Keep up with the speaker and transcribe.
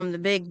the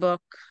big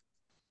book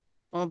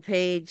on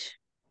page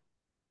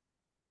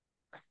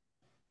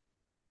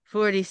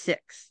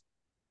 46.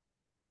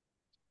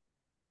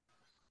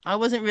 I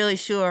wasn't really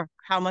sure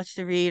how much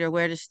to read or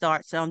where to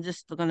start, so I'm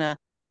just opening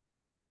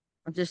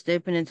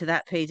to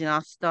that page and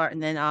I'll start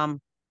and then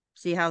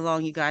see how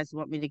long you guys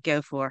want me to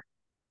go for.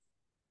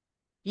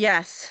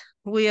 Yes,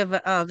 we have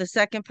the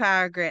second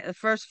paragraph, the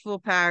first full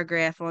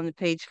paragraph on the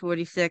page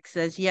 46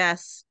 says,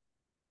 yes,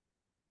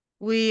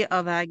 we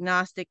of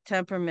agnostic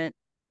temperament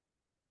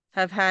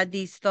have had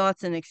these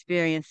thoughts and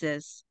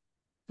experiences.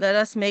 Let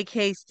us make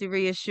haste to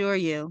reassure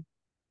you.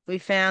 We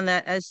found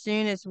that as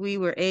soon as we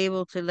were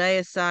able to lay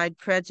aside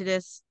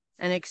prejudice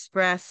and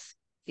express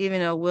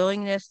even a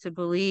willingness to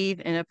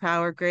believe in a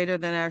power greater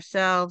than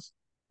ourselves,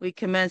 we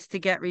commenced to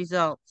get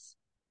results,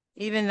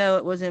 even though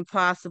it was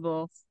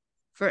impossible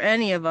for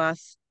any of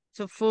us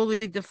to fully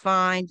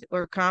define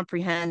or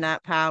comprehend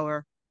that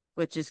power,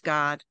 which is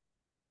God.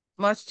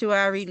 Much to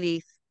our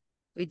relief,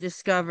 we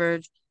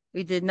discovered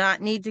we did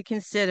not need to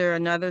consider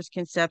another's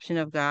conception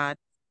of God.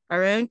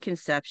 Our own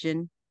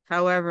conception,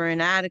 however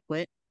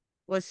inadequate,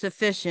 was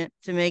sufficient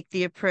to make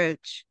the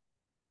approach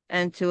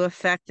and to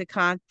effect a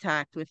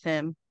contact with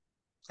him.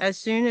 As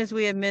soon as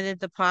we admitted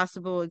the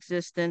possible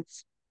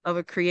existence of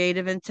a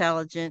creative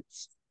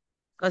intelligence,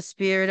 a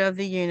spirit of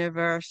the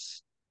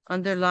universe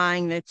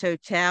underlying the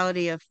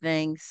totality of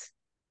things,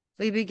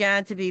 we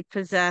began to be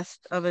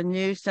possessed of a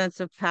new sense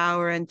of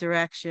power and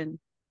direction,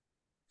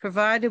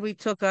 provided we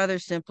took other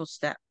simple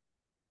steps.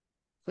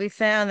 We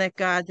found that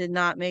God did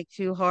not make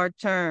too hard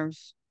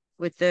terms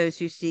with those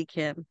who seek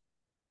him.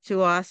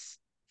 To us,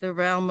 the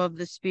realm of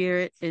the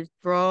spirit is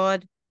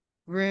broad,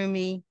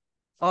 roomy,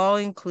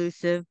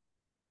 all-inclusive,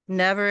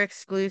 never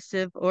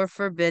exclusive or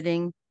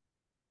forbidding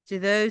to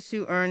those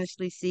who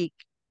earnestly seek.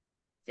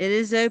 It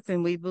is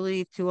open, we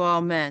believe, to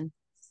all men.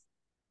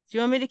 Do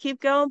you want me to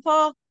keep going,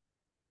 Paul?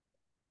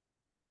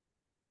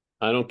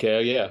 I don't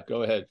care. Yeah,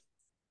 go ahead.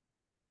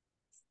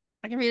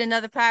 I can read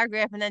another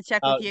paragraph and then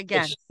check with you Just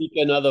again. speak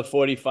another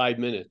 45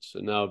 minutes,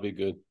 and that'll be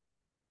good.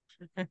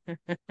 You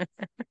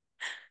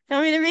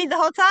want me to read the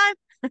whole time?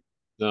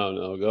 No,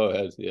 no, go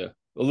ahead. Yeah,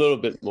 a little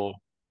bit more.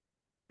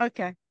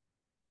 Okay.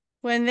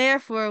 When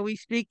therefore we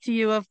speak to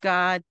you of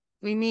God,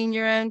 we mean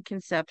your own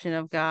conception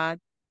of God.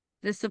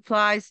 This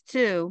applies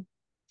too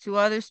to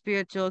other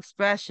spiritual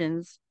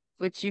expressions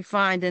which you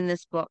find in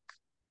this book.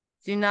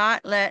 Do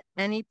not let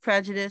any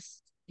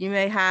prejudice you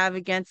may have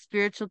against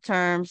spiritual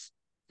terms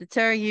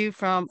deter you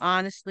from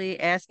honestly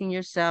asking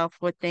yourself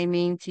what they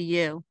mean to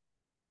you.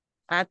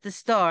 At the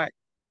start,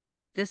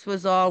 this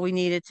was all we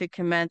needed to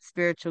commence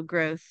spiritual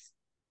growth,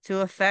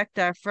 to effect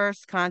our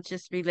first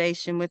conscious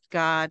relation with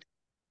God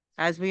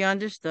as we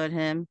understood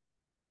him,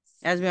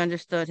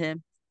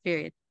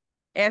 period.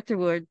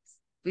 Afterwards,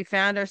 we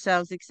found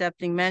ourselves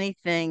accepting many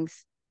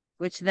things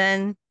which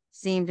then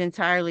seemed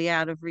entirely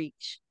out of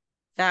reach.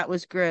 That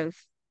was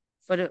growth.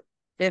 But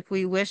if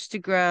we wished to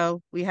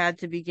grow, we had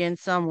to begin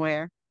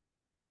somewhere.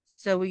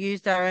 So we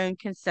used our own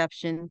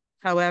conception,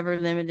 however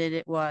limited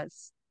it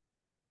was.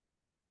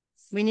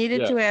 We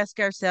needed Yeah. to ask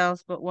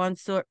ourselves, one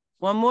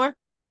more?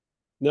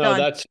 No,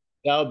 Done.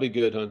 that'll be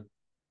good, hon.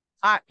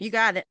 All right, you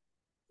got it.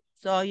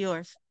 It's all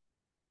yours.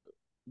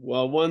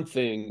 Well,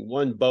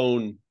 one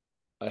bone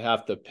I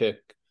have to pick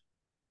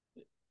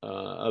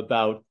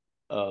about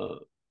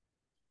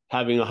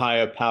having a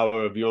higher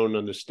power of your own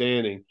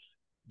understanding.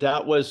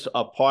 That was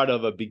a part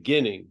of a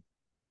beginning.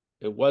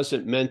 It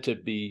wasn't meant to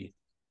be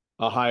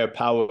a higher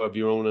power of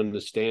your own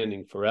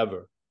understanding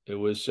forever. It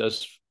was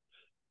just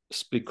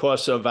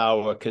because of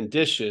our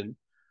condition.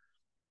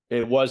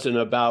 It wasn't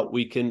about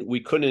we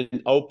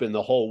couldn't open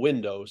the whole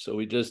window, so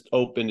we just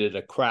opened it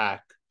a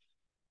crack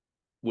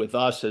with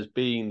us as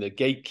being the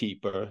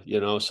gatekeeper,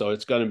 so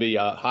it's going to be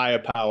a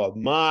higher power of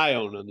my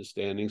own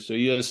understanding. So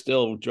you're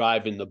still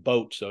driving the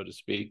boat, so to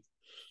speak.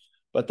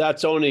 But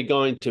that's only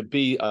going to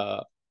be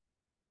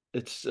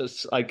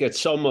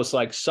it's almost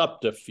like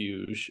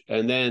subterfuge.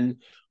 And then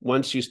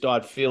once you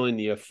start feeling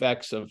the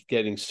effects of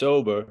getting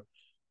sober,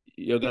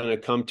 you're going to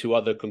come to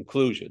other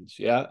conclusions.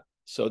 Yeah.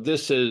 So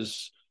this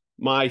is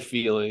my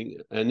feeling,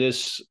 and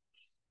this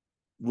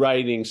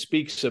writing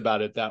speaks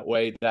about it that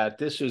way, that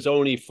this is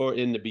only for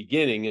in the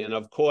beginning, and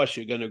of course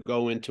you're going to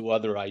go into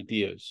other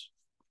ideas.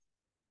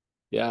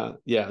 Yeah.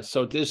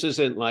 So this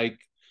isn't like,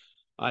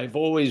 I've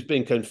always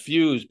been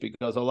confused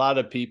because a lot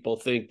of people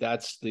think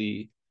that's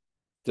the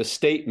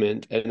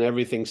statement and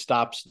everything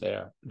stops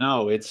there.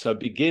 No, it's a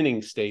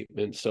beginning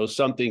statement, so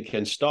something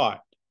can start.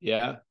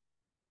 Yeah.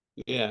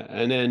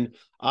 And then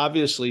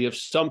obviously if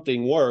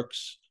something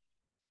works,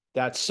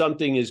 that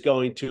something is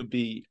going to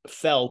be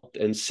felt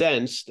and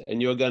sensed,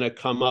 and you're going to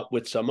come up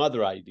with some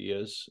other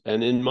ideas.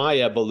 And in my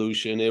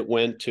evolution, it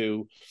went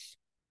to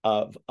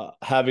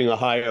having a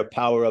higher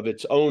power of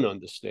its own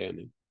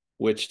understanding,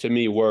 which to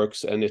me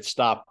works, and it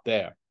stopped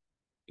there.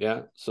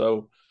 Yeah.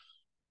 So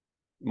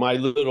my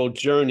little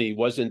journey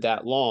wasn't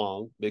that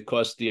long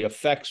because the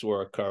effects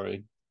were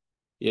occurring.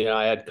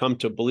 I had come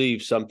to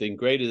believe something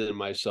greater than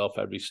myself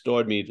had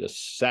restored me to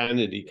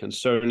sanity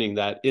concerning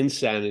that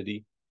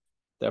insanity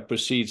that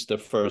precedes the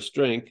first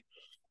drink.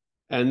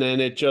 And then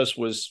it just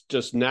was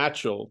just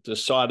natural to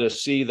sort of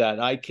see that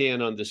I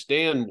can't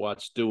understand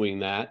what's doing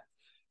that.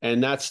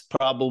 And that's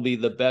probably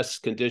the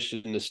best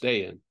condition to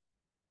stay in.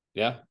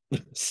 Yeah.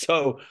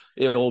 So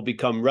it'll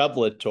become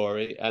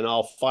revelatory, and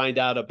I'll find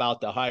out about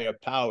the higher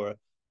power,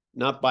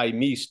 not by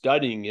me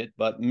studying it,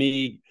 but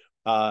me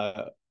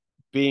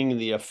being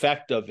the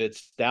effect of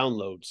its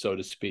download, so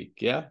to speak.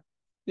 Yeah.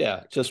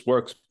 Yeah. It just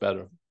works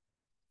better.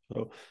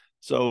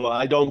 So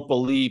I don't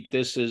believe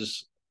this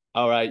is,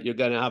 all right, you're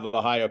going to have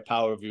a higher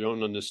power of your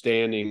own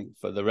understanding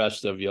for the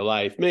rest of your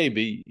life.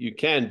 Maybe you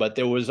can, but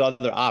there was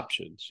other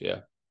options. Yeah.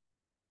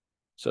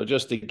 So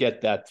just to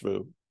get that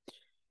through.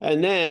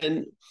 And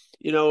then,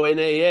 in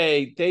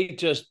AA, they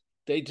just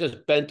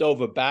bent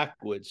over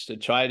backwards to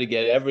try to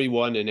get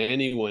everyone and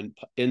anyone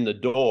in the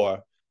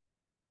door.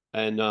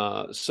 And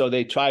so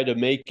they try to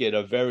make it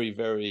a very,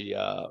 very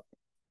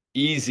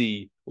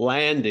easy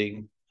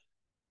landing.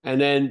 And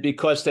then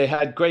because they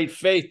had great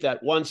faith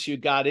that once you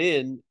got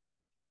in,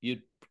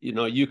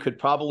 you could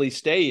probably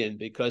stay in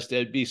because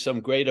there'd be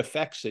some great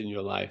effects in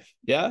your life.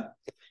 Yeah.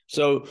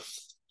 So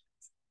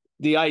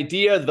the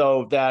idea,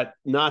 though, that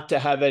not to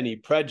have any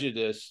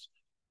prejudice,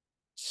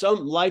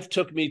 some life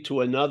took me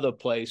to another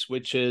place,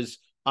 which is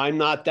I'm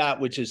not that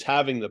which is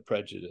having the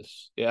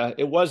prejudice. Yeah.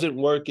 It wasn't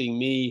working,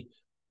 me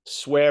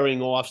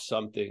swearing off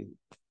something.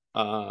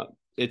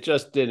 It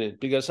just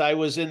didn't, because I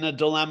was in the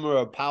dilemma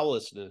of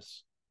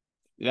powerlessness.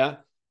 Yeah.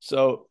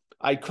 So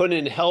I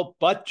couldn't help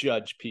but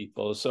judge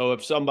people. So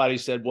if somebody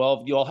said,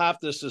 well, you'll have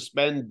to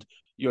suspend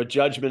your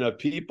judgment of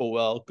people,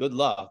 well, good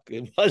luck.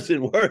 It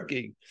wasn't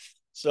working.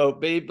 So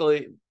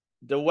basically,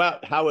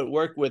 how it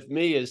worked with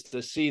me is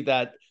to see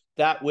that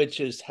that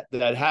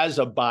has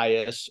a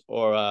bias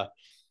or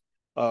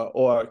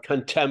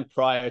contempt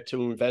prior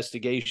to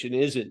investigation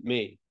isn't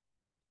me.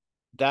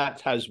 That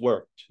has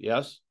worked.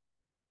 Yes.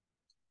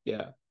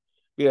 Yeah.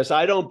 Because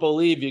I don't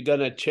believe you're going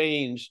to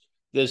change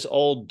this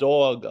old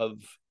dog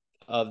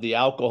of the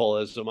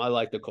alcoholism. I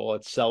like to call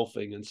it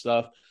selfing and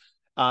stuff.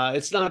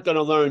 It's not going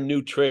to learn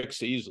new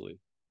tricks easily.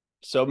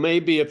 So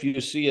maybe if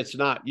you see it's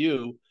not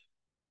you,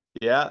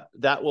 yeah,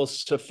 that will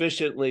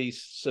sufficiently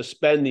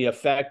suspend the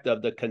effect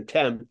of the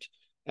contempt,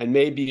 and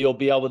maybe you'll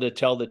be able to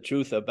tell the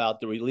truth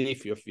about the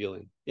relief you're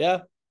feeling.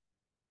 Yeah,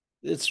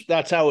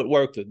 that's how it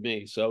worked with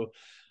me. So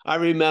I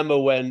remember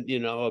when,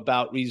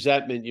 about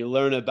resentment, you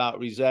learn about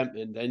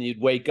resentment, and you'd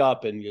wake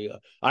up and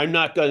I'm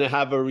not going to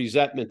have a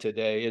resentment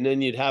today. And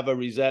then you'd have a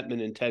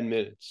resentment in 10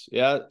 minutes.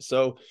 Yeah.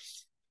 So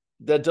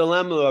the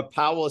dilemma of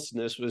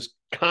powerlessness was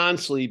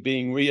constantly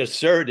being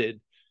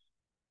reasserted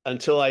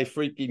until I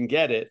freaking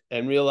get it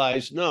and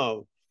realize,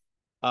 no,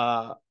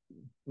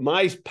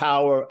 my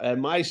power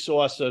and my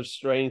source of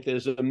strength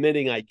is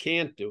admitting I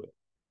can't do it.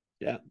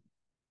 Yeah.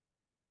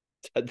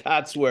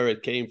 That's where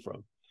it came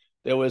from.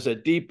 There was a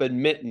deep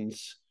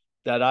admittance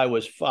that I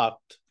was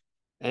fucked,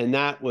 and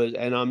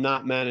I'm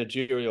not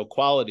managerial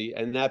quality,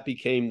 and that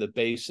became the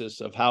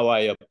basis of how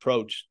I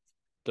approached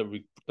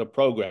the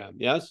program.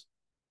 Yes.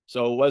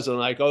 So it wasn't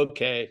like,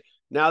 okay,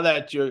 now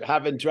that you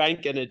haven't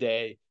drank in a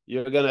day,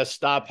 you're going to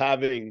stop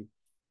having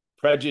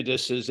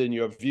prejudices in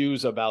your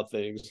views about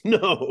things.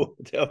 No,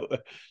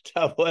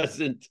 that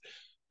wasn't,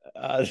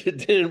 it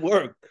didn't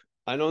work.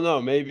 I don't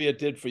know. Maybe it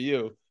did for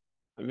you.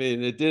 I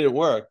mean, it didn't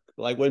work.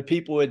 Like when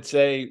people would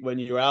say, when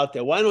you're out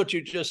there, why don't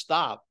you just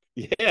stop?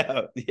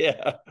 Yeah.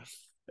 Yeah.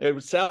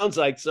 It sounds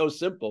like so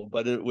simple,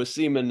 but it was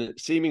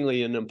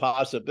seemingly an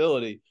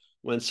impossibility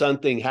when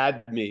something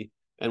had me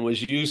and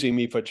was using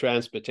me for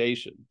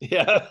transportation.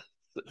 Yeah.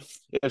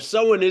 If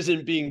someone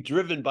isn't being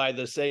driven by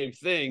the same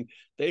thing,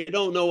 they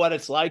don't know what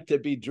it's like to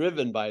be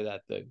driven by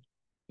that thing.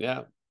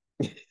 Yeah.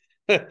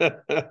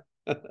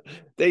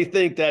 They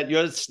think that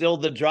you're still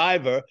the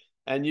driver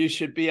and you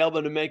should be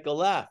able to make a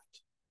left.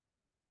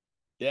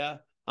 Yeah.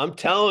 I'm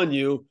telling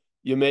you,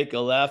 you make a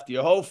left.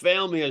 Your whole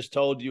family has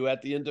told you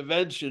at the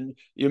intervention,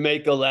 you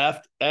make a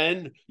left,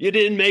 and you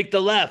didn't make the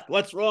left.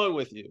 What's wrong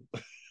with you?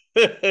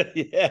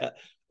 Yeah.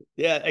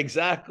 Yeah,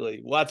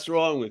 exactly. What's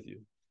wrong with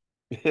you?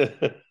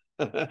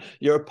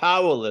 You're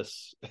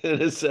powerless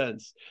in a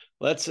sense.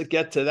 Let's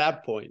get to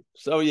that point.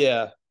 So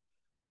yeah,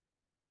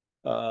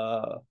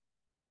 the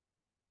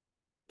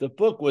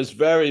book was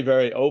very,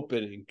 very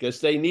opening because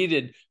they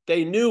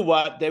knew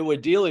what they were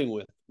dealing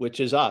with, which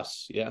is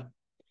us. Yeah.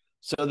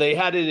 So they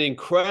had an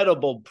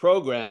incredible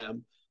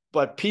program,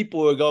 but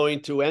people were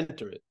going to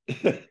enter it.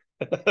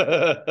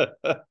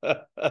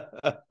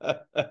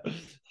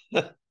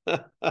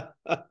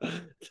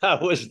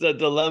 That was the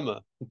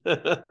dilemma.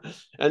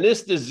 And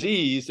this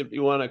disease, if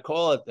you want to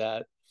call it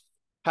that,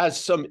 has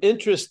some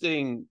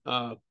interesting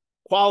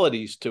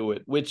qualities to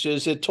it, which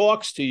is it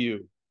talks to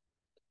you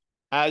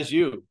as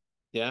you.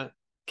 Yeah.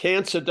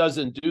 Cancer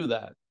doesn't do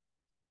that.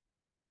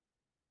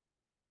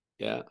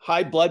 Yeah.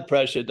 High blood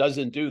pressure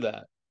doesn't do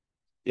that.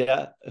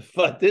 Yeah.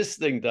 But this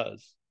thing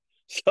does.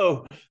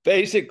 So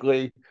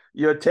basically,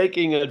 you're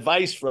taking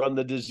advice from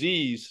the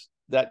disease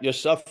that you're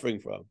suffering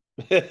from.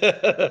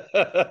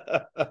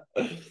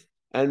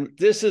 And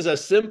this is a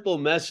simple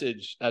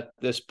message at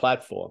this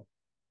platform,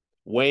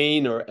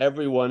 Wayne or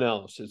everyone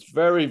else. It's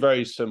very,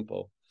 very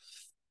simple.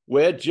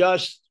 We're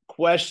just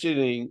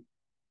questioning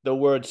the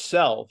word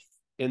self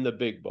in the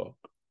big book.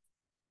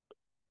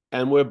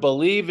 And we're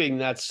believing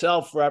that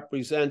self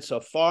represents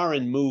a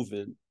foreign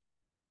movement,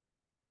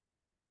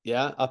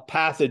 a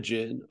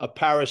pathogen, a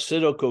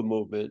parasitical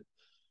movement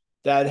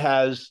that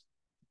has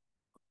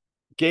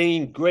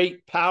gained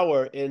great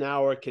power in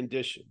our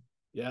condition.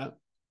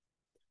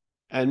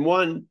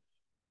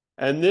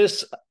 And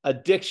this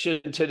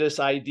addiction to this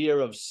idea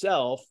of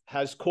self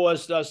has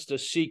caused us to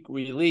seek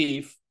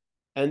relief.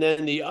 And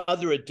then the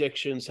other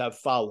addictions have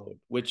followed,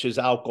 which is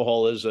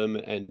alcoholism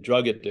and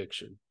drug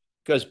addiction.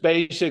 Because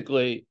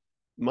basically,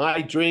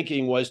 my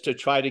drinking was to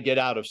try to get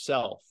out of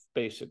self,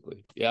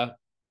 basically.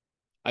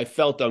 I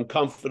felt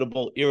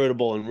uncomfortable,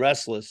 irritable, and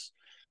restless.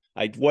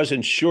 I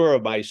wasn't sure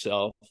of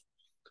myself.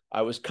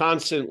 I was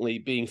constantly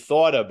being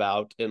thought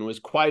about and was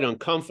quite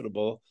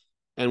uncomfortable.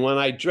 And when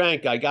I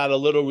drank, I got a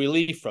little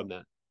relief from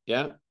that.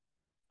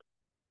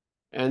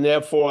 And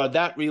therefore,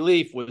 that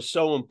relief was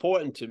so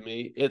important to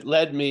me. It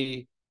led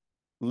me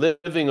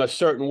living a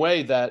certain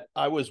way that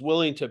I was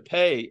willing to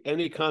pay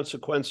any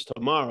consequence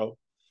tomorrow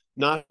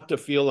not to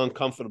feel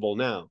uncomfortable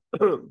now.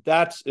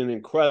 That's an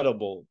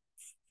incredible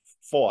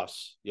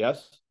force.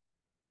 Yes.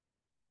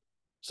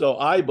 So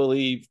I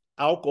believe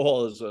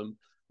alcoholism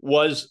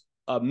was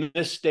a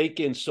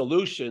mistaken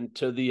solution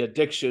to the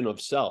addiction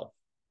of self,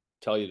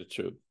 tell you the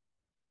truth.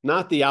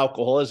 Not the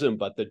alcoholism,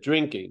 but the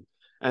drinking.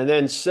 And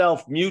then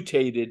self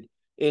mutated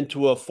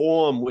into a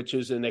form which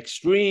is an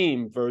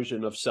extreme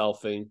version of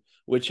selfing,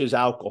 which is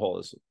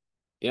alcoholism.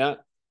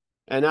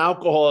 And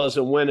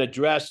alcoholism, when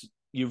addressed,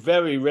 you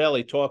very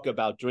rarely talk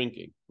about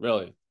drinking,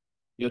 really.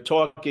 You're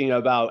talking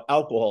about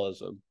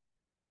alcoholism,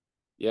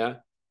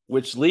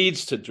 which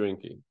leads to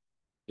drinking,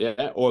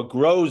 or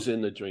grows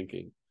in the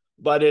drinking.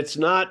 But it's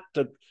not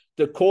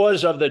the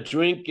cause of the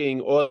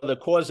drinking or the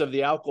cause of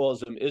the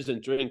alcoholism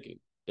isn't drinking.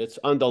 It's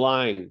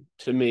underlying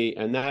to me,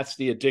 and that's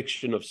the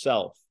addiction of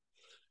self.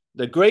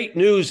 The great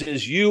news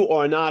is you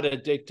are not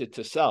addicted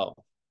to self.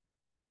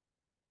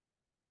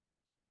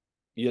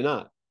 You're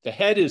not. The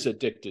head is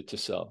addicted to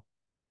self.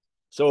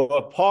 So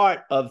a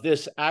part of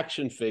this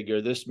action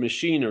figure, this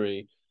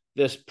machinery,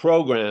 this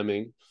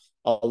programming,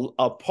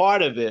 a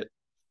part of it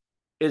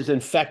is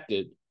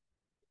infected.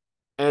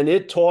 And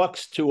it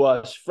talks to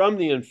us from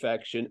the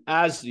infection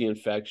as the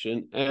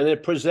infection, and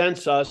it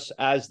presents us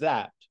as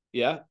that.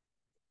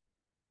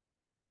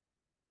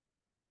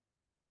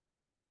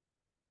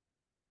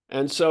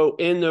 And so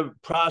in the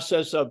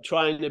process of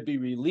trying to be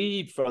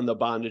relieved from the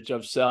bondage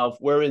of self,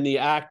 we're in the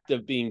act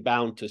of being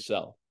bound to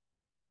self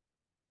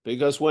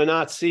because we're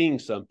not seeing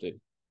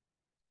something.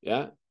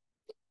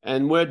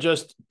 And we're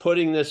just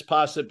putting this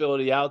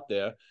possibility out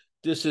there.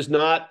 This is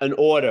not an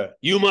order.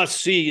 You must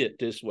see it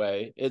this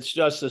way. It's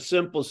just a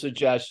simple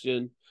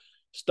suggestion.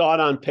 Start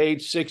on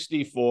page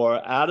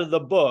 64 out of the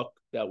book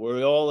that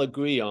we all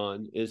agree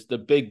on is the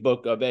big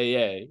book of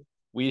AA.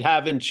 We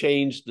haven't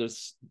changed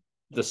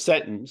the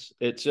sentence.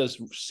 It's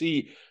just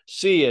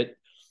see it.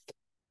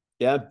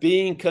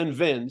 Being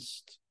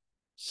convinced,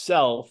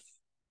 self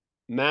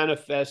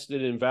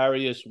manifested in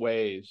various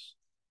ways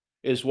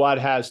is what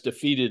has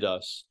defeated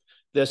us.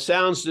 There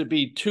sounds to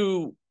be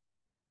two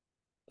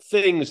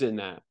things in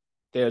that.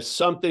 There's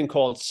something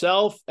called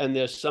self and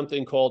there's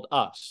something called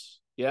us.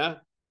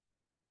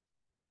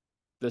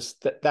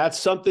 That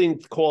something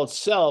called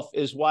self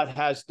is what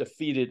has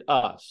defeated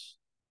us.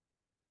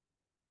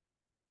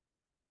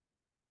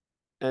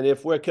 And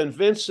if we're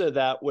convinced of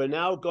that, we're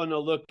now going to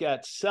look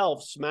at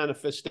self's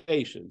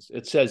manifestations.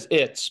 It says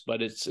it's,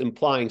 but it's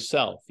implying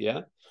self,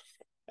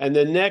 And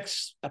the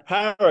next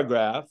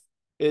paragraph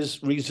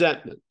is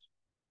resentment.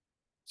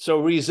 So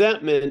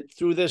resentment,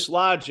 through this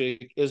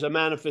logic, is a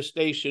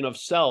manifestation of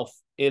self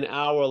in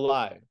our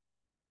life.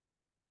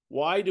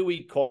 Why do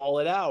we call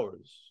it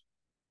ours?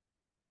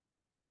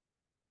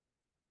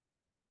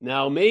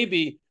 Now,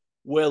 maybe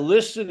we're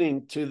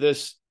listening to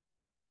this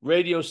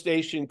radio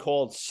station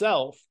called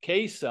Self,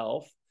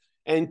 K-Self,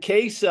 and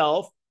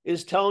K-Self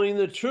is telling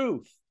the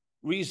truth.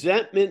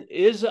 Resentment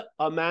is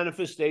a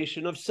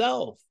manifestation of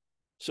self.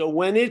 So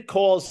when it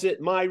calls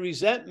it my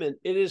resentment,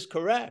 it is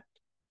correct.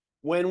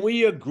 When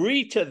we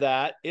agree to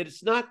that,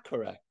 it's not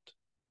correct.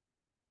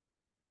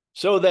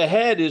 So the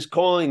head is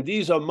calling,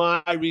 these are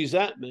my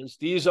resentments,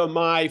 these are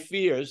my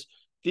fears,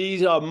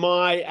 these are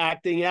my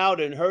acting out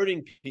and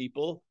hurting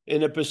people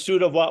in the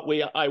pursuit of what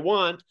I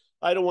want.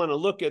 I don't want to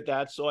look at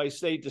that, so I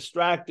stay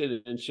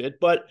distracted and shit.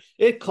 But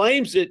it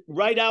claims it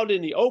right out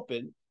in the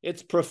open.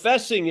 It's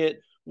professing it.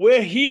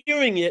 We're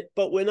hearing it,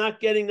 but we're not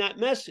getting that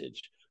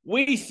message.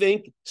 We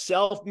think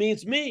self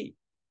means me.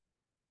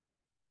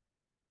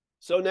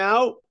 So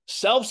now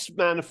self's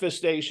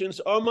manifestations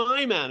are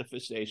my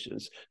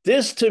manifestations.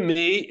 This, to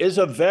me, is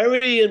a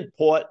very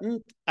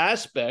important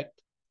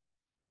aspect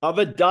of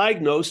a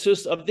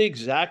diagnosis of the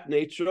exact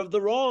nature of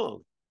the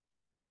wrong.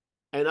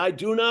 And I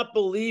do not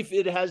believe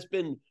it has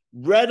been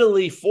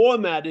readily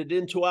formatted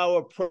into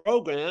our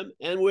program,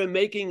 and we're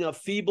making a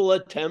feeble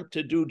attempt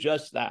to do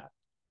just that.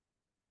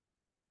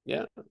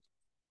 Yeah.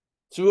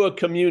 Through a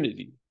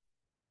community.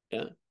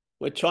 Yeah.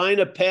 We're trying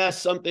to pass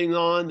something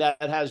on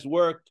that has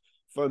worked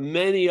for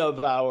many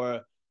of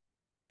our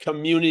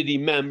community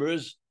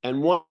members,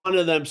 and one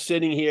of them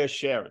sitting here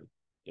sharing.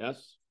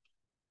 Yes.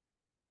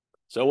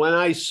 So when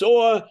I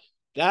saw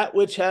that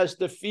which has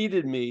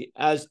defeated me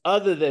as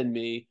other than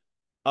me,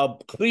 a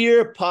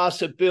clear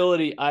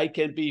possibility I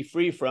can be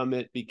free from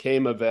it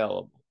became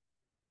available.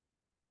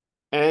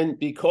 And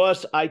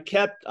because I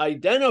kept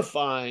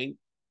identifying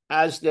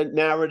as the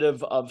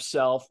narrative of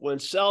self, when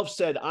self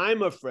said,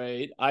 I'm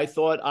afraid, I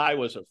thought I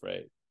was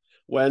afraid.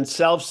 When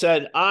self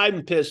said,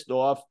 I'm pissed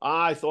off,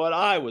 I thought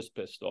I was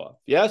pissed off.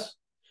 Yes?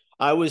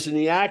 I was in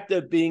the act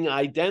of being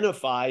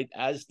identified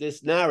as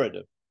this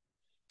narrative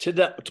to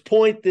the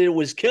point that it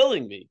was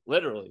killing me,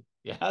 literally.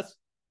 Yes?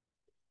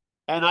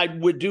 And I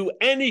would do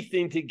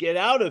anything to get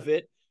out of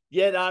it,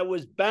 yet I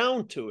was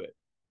bound to it.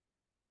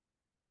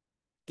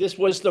 This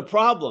was the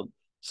problem.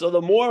 So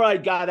the more I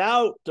got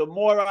out, the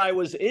more I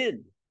was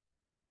in.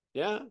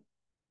 Yeah.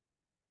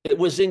 It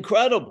was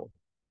incredible.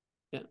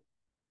 Yeah.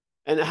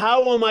 And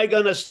how am I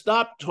going to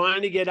stop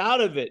trying to get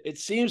out of it? It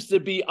seems to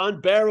be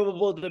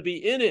unbearable to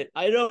be in it.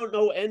 I don't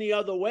know any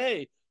other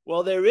way.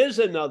 Well, there is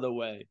another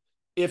way.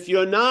 If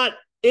you're not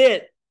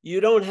it,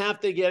 you don't have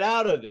to get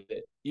out of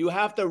it. You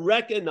have to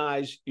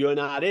recognize you're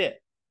not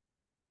it.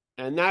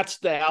 And that's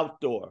the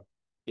outdoor.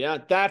 Yeah,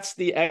 that's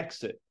the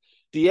exit.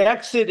 The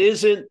exit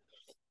isn't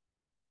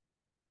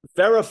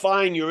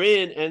verifying you're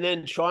in and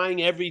then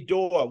trying every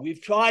door.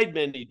 We've tried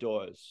many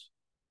doors.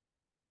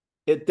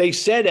 They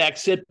said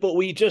exit, but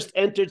we just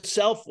entered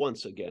self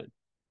once again.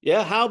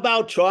 Yeah, how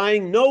about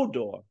trying no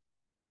door?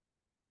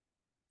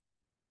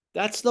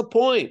 That's the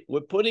point.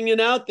 We're putting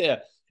it out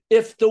there.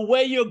 If the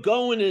way you're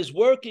going is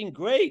working,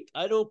 great.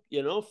 I don't,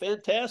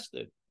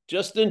 fantastic.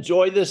 Just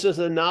enjoy this as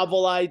a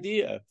novel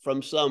idea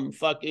from some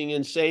fucking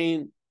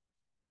insane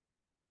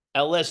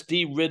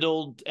LSD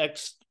riddled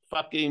ex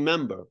fucking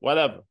member,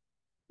 whatever.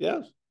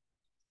 Yes.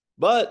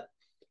 But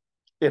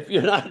if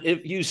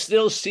you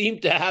still seem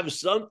to have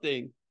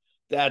something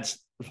that's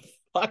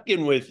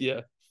fucking with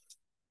you,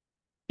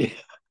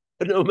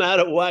 no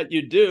matter what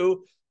you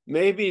do,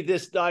 maybe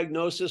this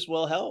diagnosis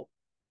will help.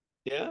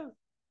 Yeah.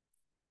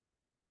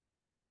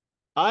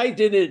 I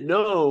didn't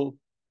know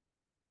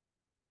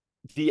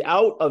the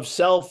out of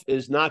self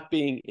is not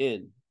being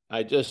in.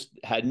 I just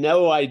had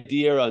no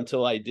idea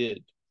until I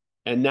did.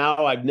 And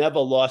now I've never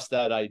lost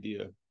that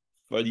idea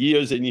for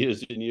years and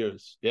years and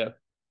years. Yeah.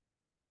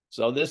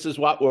 So this is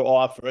what we're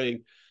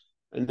offering.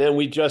 And then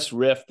we just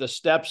riff. The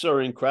steps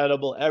are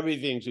incredible.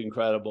 Everything's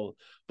incredible.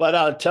 But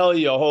I'll tell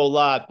you a whole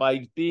lot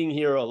by being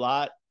here a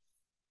lot.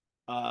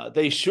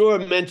 They sure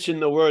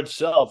mention the word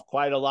self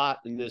quite a lot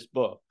in this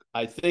book.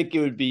 I think it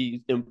would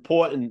be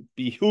important,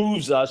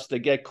 behooves us to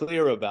get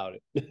clear about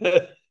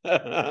it.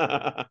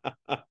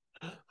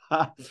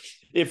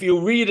 If you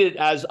read it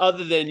as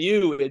other than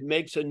you, it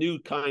makes a new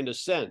kind of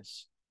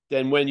sense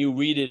than when you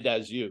read it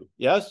as you.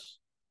 Yes?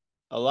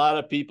 A lot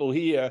of people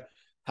here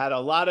had a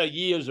lot of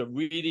years of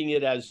reading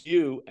it as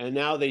you, and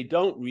now they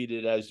don't read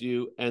it as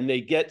you, and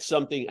they get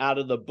something out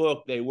of the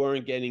book they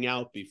weren't getting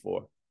out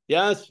before.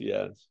 Yes?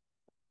 Yes.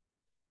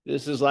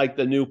 This is like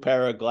the new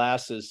pair of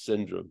glasses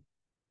syndrome.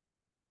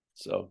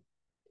 So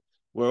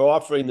we're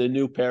offering the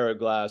new pair of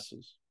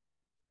glasses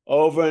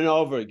over and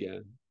over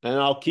again. And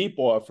I'll keep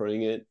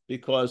offering it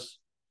because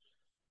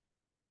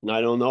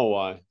I don't know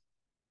why.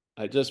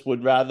 I just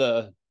would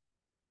rather,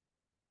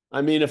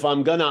 if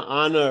I'm going to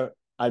honor,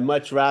 I'd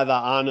much rather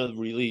honor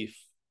relief.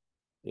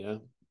 Yeah.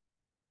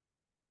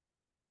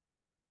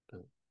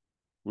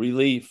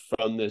 Relief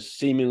from this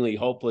seemingly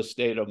hopeless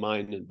state of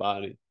mind and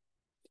body.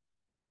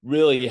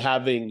 Really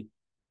having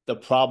the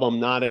problem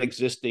not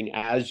existing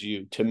as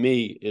you, to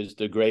me, is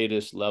the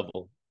greatest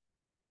level.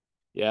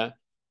 Yeah.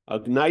 A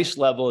nice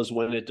level is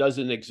when it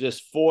doesn't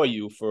exist for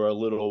you for a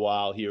little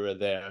while here or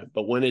there.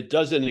 But when it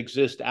doesn't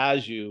exist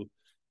as you,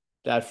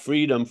 that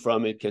freedom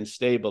from it can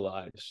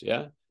stabilize.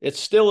 Yeah. It's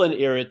still an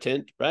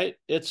irritant, right?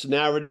 Its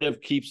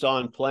narrative keeps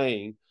on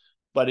playing,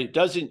 but it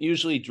doesn't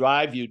usually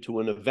drive you to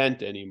an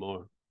event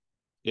anymore.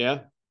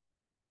 Yeah.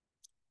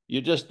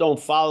 You just don't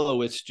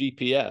follow its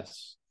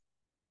GPS.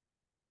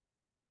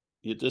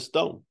 You just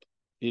don't.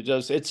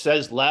 It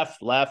says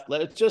left, left.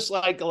 It's just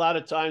like a lot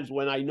of times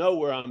when I know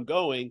where I'm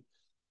going,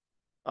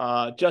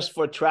 just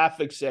for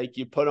traffic's sake,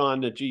 you put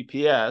on the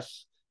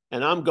GPS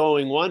and I'm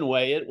going one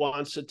way. It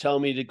wants to tell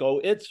me to go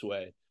its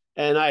way.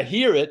 And I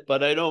hear it,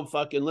 but I don't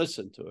fucking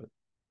listen to it.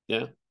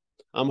 Yeah.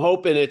 I'm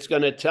hoping it's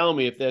going to tell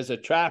me if there's a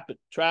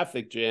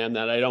traffic jam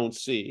that I don't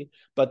see,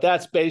 but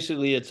that's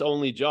basically its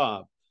only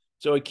job.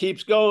 So it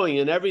keeps going.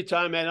 And every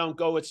time I don't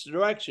go its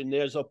direction,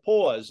 there's a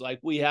pause like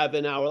we have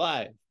in our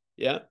life.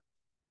 Yeah.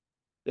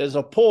 There's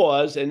a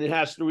pause and it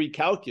has to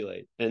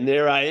recalculate. And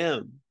there I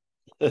am.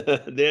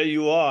 There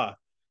you are.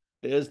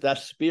 There's that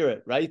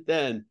spirit right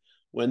then.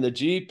 When the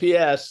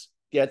GPS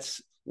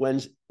gets, when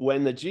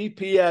the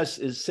GPS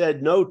is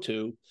said no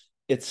to,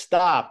 it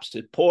stops,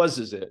 it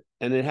pauses it,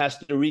 and it has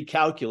to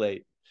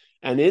recalculate.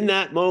 And in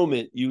that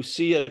moment, you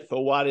see it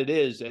for what it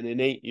is, and it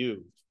ain't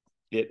you.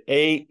 It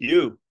ain't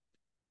you.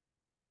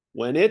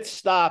 When it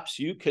stops,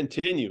 you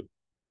continue.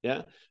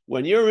 Yeah.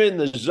 When you're in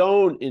the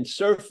zone in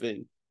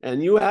surfing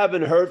and you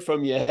haven't heard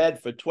from your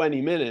head for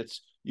 20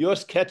 minutes, you're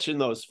catching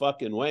those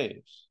fucking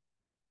waves.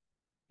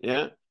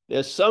 Yeah.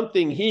 There's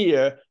something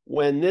here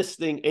when this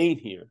thing ain't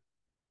here.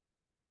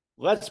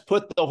 Let's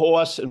put the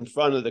horse in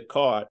front of the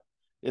cart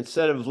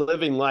instead of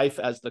living life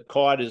as the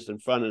cart is in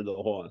front of the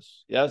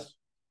horse. Yes?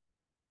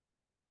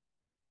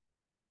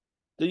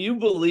 Do you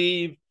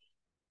believe,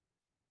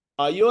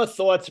 are your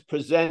thoughts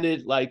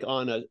presented like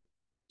on a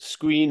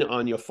screen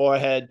on your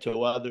forehead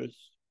to others?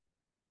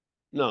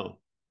 No.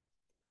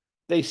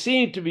 They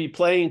seem to be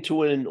playing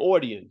to an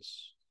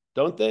audience,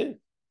 don't they?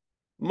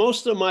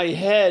 Most of my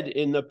head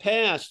in the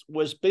past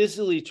was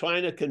busily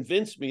trying to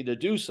convince me to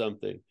do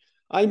something.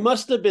 I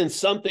must have been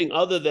something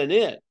other than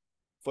it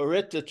for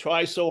it to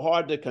try so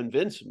hard to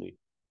convince me.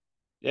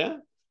 Yeah?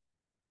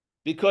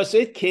 Because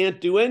it can't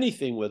do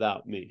anything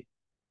without me.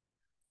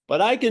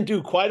 But I can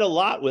do quite a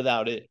lot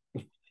without it.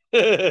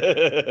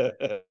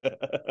 The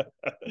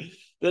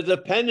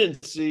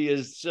dependency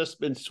has just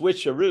been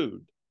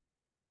switcherooed.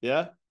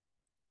 Yeah?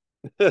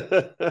 And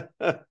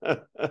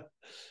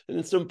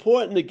it's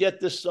important to get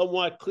this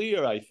somewhat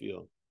clear, I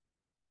feel.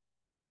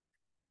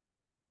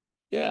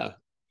 Yeah.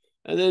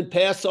 And then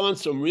pass on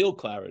some real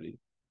clarity.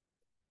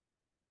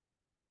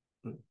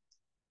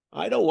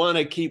 I don't want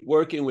to keep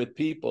working with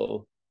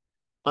people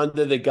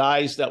under the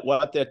guise that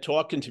what they're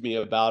talking to me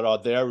about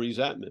are their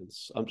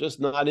resentments. I'm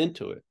just not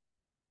into it.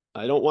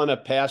 I don't want to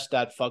pass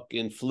that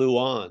fucking flu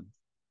on.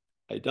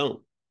 I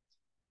don't.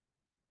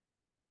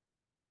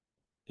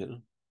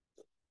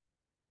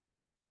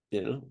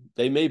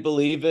 They may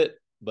believe it,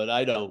 but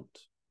I don't.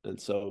 And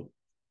so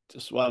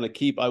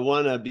I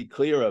want to be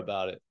clear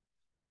about it.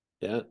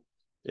 Yeah.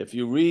 If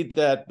you read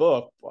that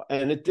book,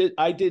 and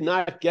I did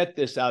not get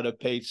this out of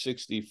page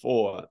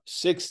 64.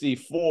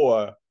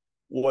 64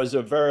 was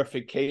a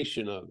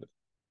verification of it.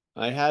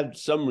 I had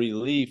some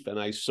relief and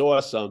I saw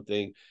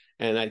something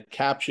and I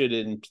captured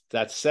it in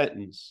that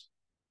sentence.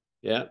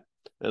 Yeah.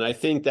 And I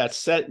think that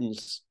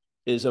sentence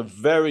is a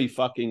very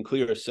fucking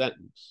clear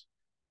sentence.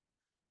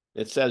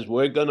 It says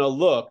we're going to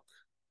look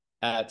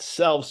at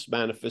self's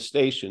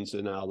manifestations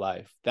in our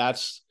life.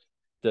 That's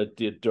the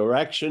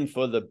direction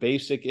for the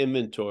basic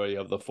inventory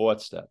of the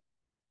fourth step.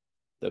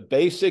 The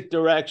basic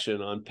direction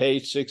on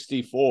page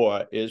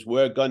 64 is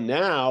we're going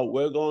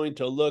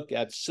to look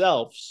at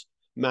self's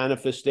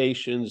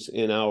manifestations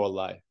in our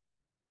life.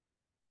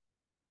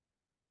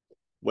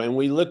 When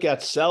we look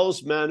at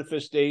self's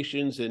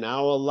manifestations in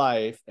our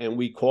life and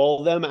we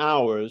call them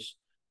ours,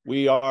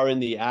 we are in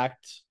the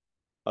act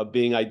of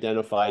being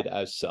identified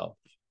as self.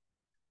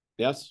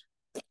 Yes?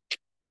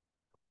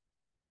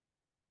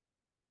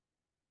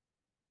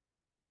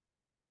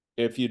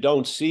 If you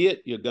don't see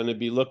it, you're going to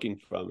be looking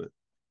from it.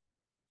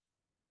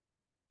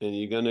 And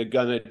you're going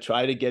to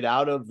try to get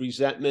out of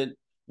resentment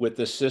with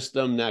the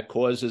system that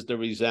causes the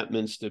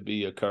resentments to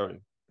be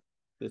occurring.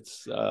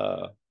 It's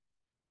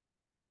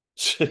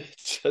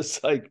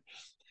just like,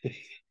 it's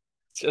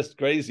just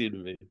crazy to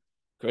me.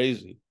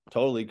 Crazy,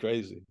 totally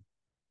crazy.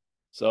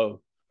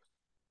 So,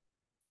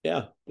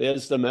 yeah,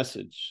 there's the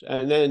message.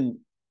 And then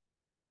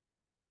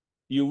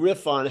you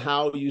riff on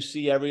how you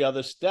see every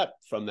other step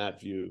from that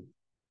view.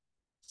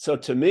 So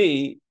to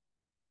me,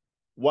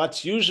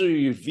 what's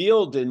usually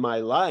revealed in my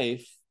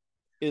life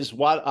is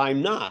what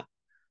I'm not.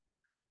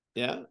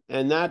 Yeah.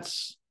 And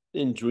that's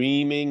in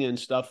dreaming and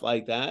stuff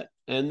like that.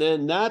 And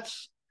then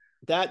that's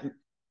that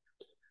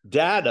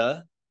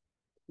data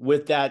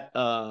with that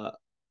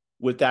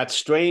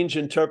strange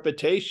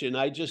interpretation.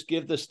 I just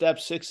give the step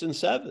 6 and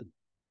 7.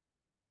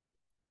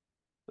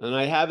 And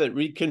I have it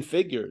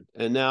reconfigured.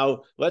 And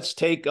now let's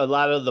take a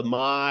lot of the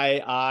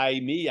my, I,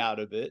 me out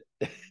of it.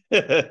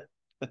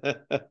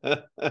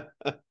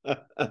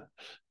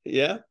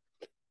 Yeah.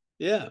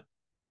 Yeah.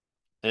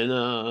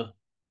 And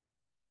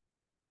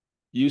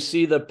you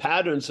see the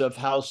patterns of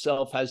how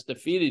self has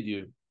defeated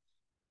you.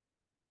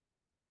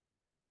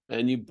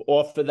 And you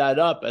offer that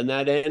up, and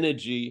that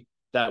energy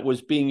that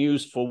was being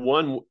used for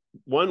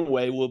one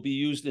way will be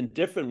used in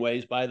different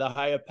ways by the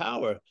higher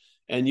power.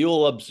 And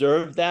you'll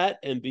observe that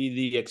and be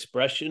the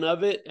expression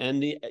of it,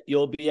 and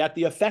you'll be at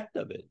the effect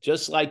of it.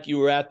 Just like you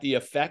were at the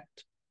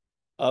effect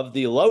of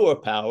the lower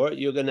power,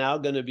 you're now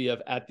going to be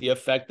at the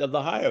effect of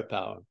the higher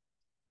power.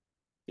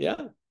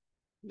 Yeah.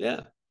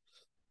 Yeah.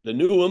 The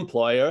new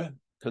employer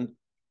and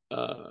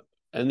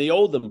the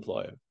old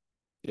employer.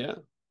 Yeah.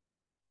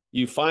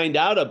 You find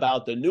out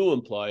about the new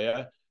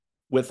employer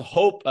with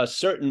hope a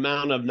certain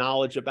amount of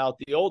knowledge about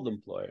the old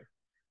employer.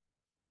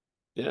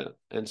 Yeah.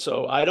 And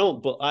so I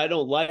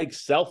don't like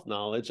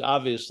self-knowledge.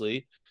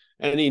 Obviously,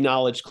 any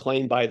knowledge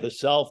claimed by the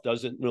self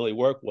doesn't really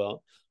work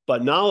well.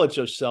 But knowledge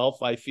of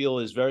self, I feel,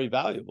 is very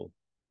valuable.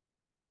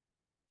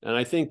 And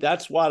I think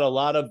that's what a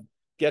lot of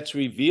gets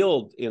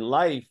revealed in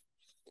life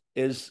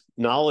is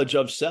knowledge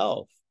of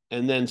self.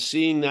 And then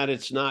seeing that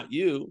it's not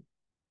you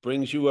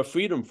brings you a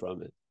freedom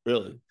from it,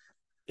 really.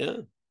 Yeah.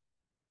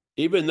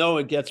 Even though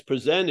it gets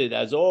presented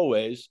as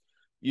always,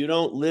 you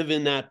don't live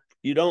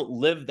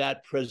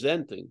that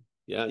presenting.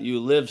 Yeah. You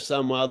live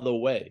some other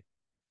way.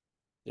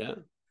 Yeah.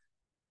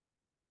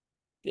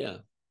 Yeah.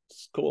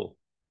 It's cool.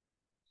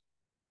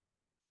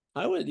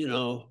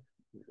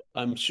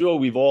 I'm sure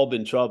we've all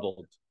been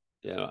troubled.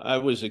 Yeah. I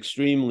was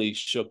extremely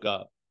shook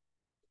up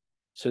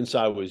since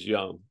I was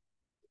young.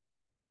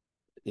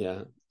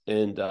 Yeah.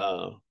 And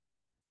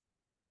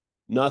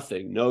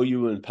nothing, no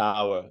human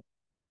power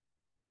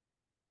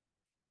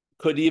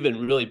could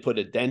even really put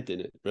a dent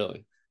in it,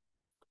 really.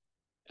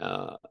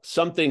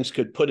 Some things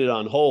could put it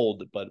on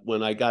hold, but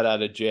when I got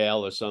out of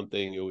jail or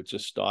something, it would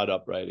just start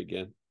up right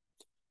again.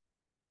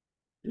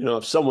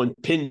 If someone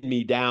pinned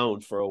me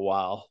down for a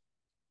while,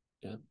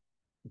 yeah,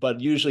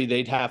 but usually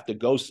they'd have to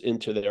go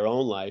into their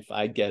own life.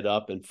 I'd get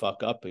up and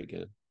fuck up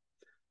again.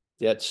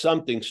 Yet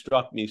something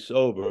struck me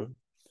sober,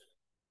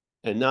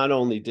 and not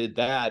only did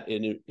that,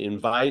 it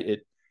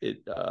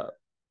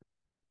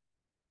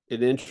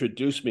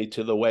introduced me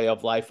to the way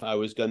of life I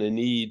was going to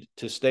need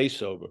to stay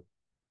sober,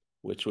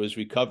 which was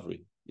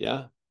recovery.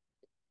 Yeah.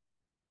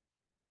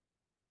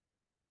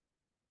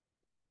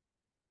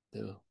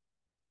 Yeah.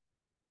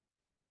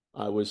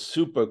 I was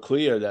super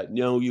clear that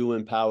no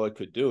human power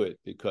could do it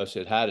because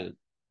it hadn't.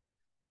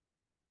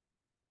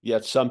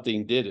 Yet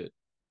something did it.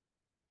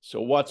 So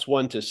what's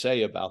one to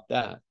say about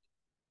that?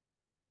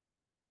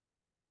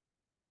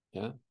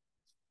 Yeah.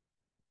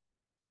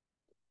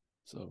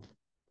 So,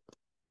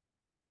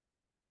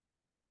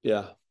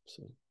 yeah.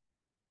 So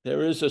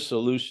there is a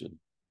solution.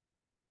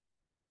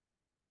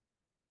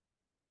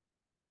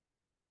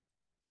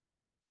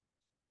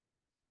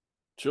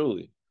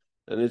 Truly.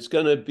 And it's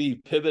going to be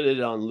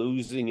pivoted on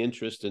losing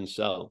interest in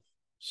self.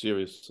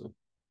 Seriously.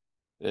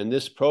 And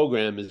this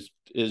program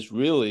is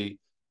really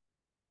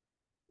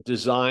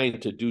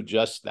designed to do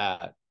just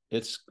that.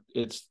 It's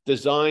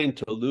designed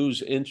to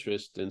lose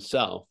interest in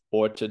self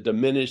or to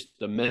diminish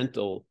the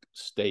mental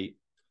state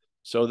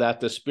so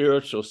that the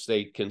spiritual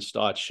state can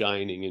start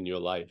shining in your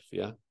life.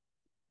 Yeah.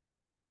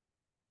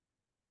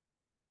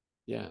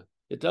 Yeah.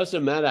 It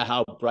doesn't matter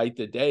how bright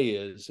the day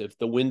is. If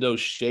the window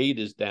shade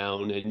is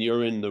down and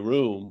you're in the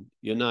room,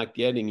 you're not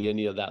getting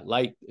any of that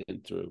light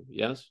in through.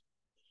 Yes.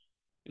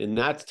 And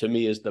that to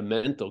me is the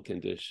mental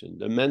condition.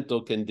 The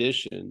mental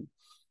condition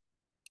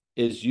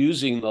is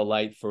using the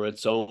light for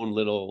its own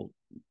little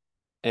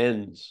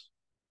ends.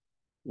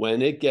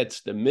 When it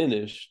gets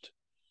diminished,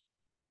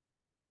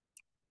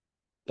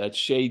 that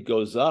shade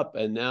goes up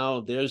and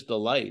now there's the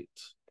light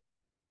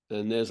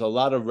and there's a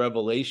lot of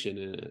revelation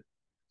in it.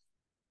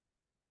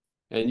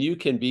 And you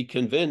can be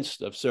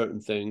convinced of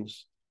certain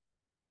things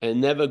and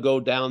never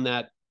go down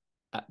that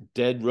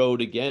dead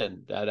road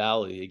again, that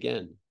alley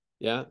again.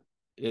 Yeah.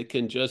 It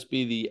can just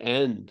be the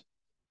end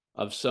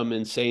of some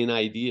insane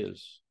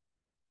ideas.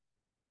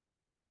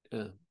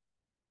 Yeah.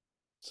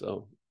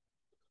 So,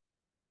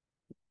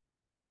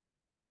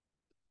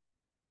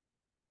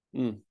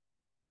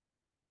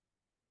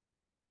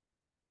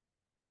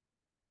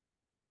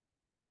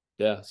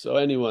 yeah. So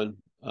anyone,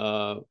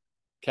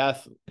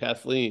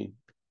 Kathleen,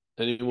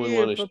 anyone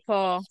want to? Beautiful,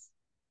 Paul.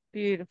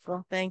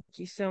 Beautiful. Thank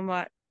you so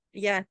much.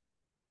 Yeah.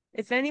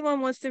 If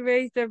anyone wants to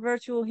raise their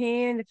virtual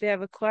hand, if they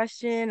have a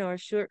question or a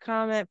short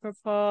comment for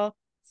Paul,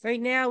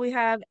 right now we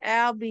have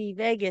Albie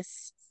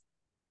Vegas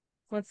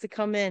wants to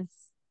come in.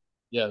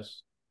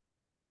 Yes.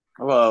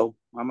 Hello,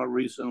 I'm a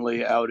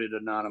recently outed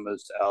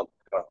anonymous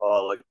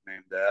alcoholic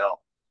named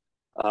Al.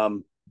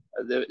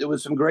 There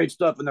was some great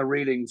stuff in the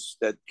readings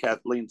that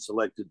Kathleen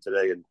selected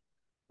today, and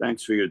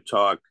thanks for your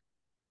talk.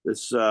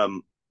 This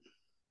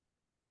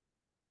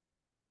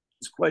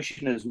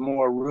question is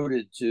more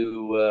rooted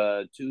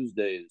to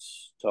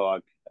Tuesday's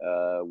talk,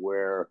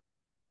 where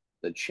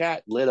the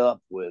chat lit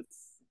up with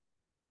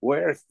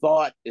where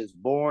thought is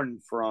born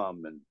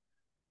from and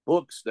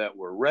books that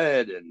were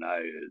read and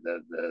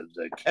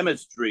the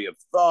chemistry of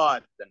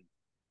thought. And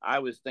I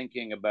was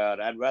thinking about,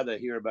 I'd rather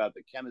hear about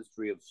the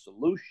chemistry of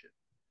solution.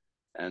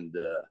 And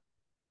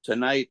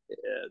tonight,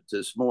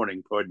 this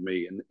morning, pardon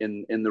me,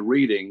 in the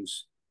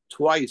readings,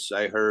 twice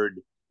I heard,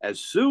 as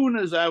soon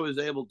as I was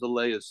able to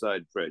lay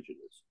aside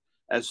prejudice,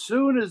 as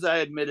soon as I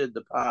admitted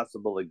the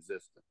possible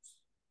existence,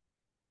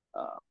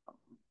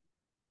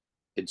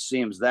 it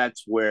seems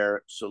that's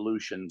where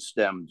solution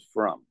stemmed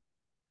from.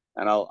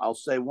 And I'll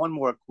say one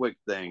more quick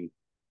thing,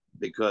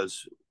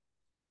 because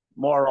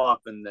more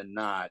often than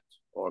not,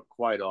 or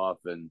quite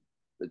often,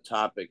 the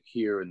topic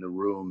here in the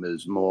room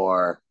is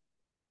more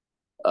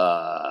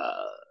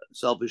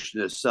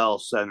selfishness,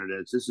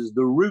 self-centeredness. This is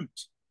the root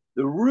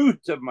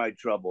of my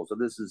troubles. So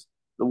this is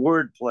the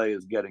wordplay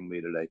is getting me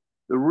today.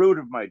 The root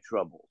of my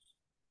troubles.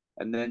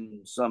 And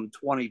then some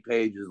 20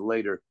 pages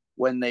later,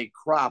 when they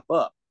crop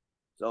up.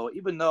 So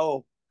even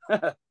though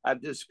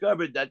I've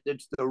discovered that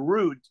it's the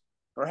root,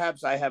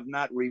 perhaps I have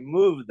not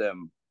removed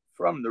them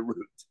from the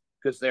root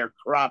because they're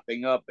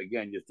cropping up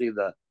again. You see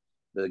the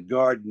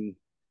garden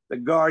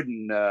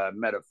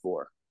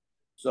metaphor.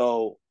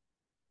 So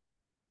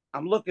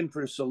I'm looking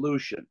for a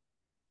solution.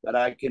 that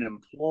I can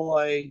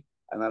employ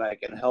and that I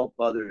can help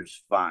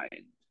others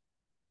find.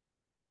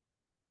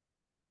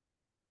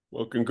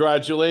 Well,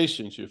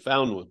 congratulations, you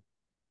found one.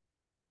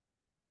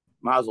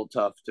 Mazel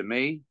tov to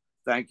me.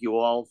 Thank you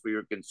all for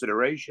your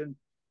consideration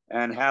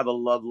and have a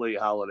lovely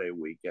holiday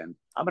weekend.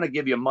 I'm going to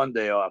give you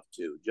Monday off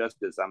too, just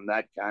because I'm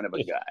that kind of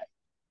a guy.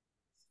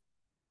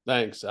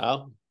 Thanks,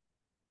 Al.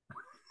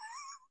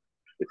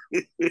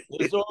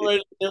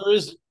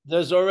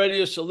 There's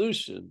already a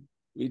solution.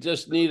 We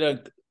just need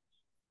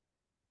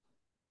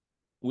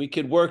we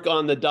could work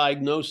on the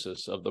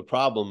diagnosis of the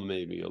problem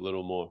maybe a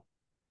little more.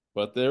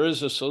 But there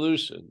is a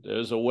solution.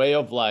 There's a way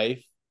of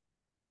life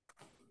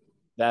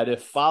that,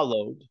 if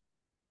followed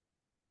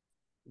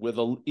with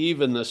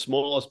even the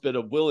smallest bit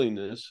of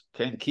willingness,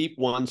 can keep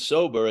one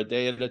sober a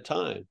day at a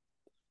time.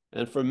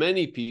 And for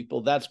many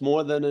people, that's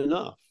more than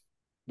enough,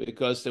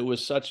 because there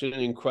was such an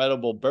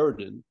incredible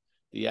burden,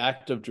 the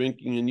act of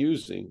drinking and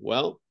using.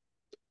 Well,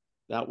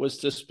 that was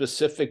the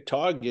specific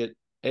target.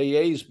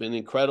 AA's been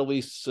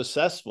incredibly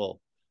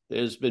successful.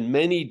 There's been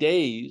many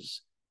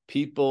days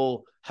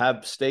people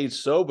have stayed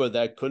sober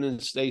that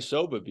couldn't stay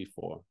sober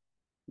before.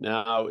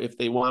 Now, if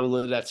they want to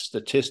look at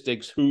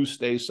statistics, who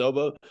stays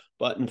sober,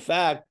 but in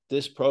fact,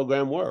 this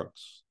program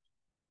works.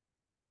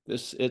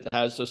 It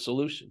has a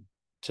solution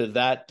to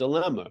that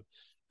dilemma.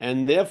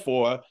 And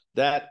therefore,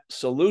 that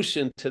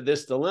solution to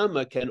this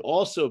dilemma can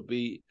also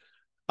be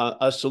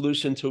a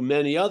solution to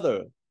many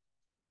other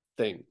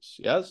things.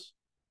 Yes,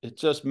 it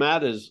just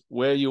matters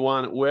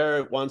where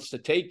it wants to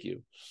take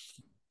you.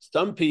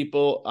 Some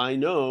people I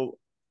know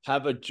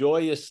have a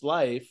joyous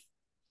life.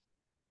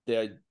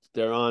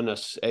 They're on a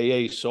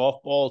AA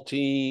softball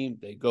team.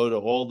 They go to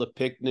all the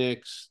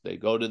picnics. They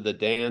go to the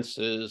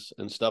dances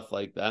and stuff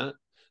like that.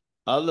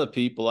 Other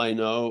people I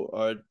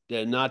know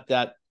they're not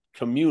that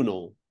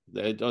communal.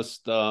 They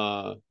just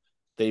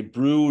they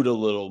brood a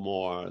little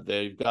more.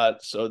 You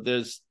got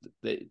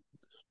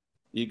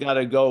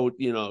to go,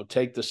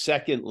 take the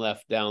second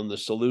left down the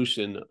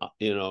solution,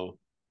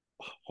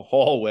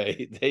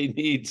 hallway. They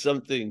need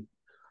something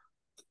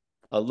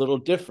a little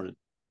different.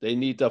 They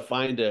need to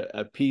find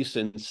a peace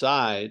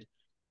inside,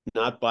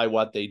 not by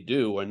what they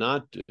do or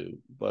not do,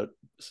 but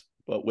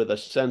with a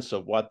sense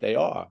of what they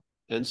are.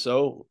 And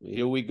so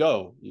here we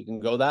go. You can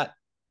go that.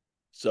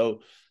 So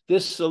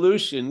this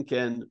solution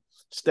can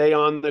stay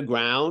on the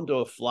ground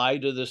or fly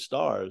to the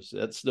stars.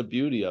 That's the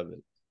beauty of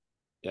it.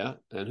 Yeah.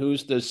 And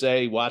who's to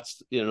say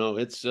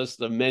it's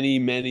just a many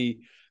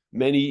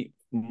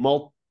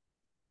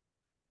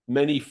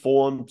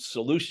formed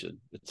solution.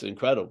 It's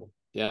incredible.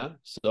 Yeah.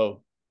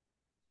 So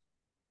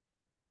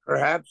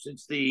perhaps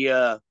it's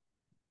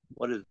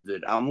what is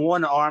it? I'm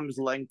one arm's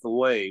length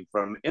away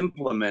from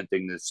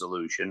implementing this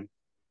solution,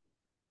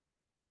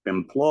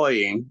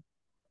 employing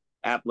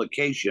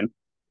application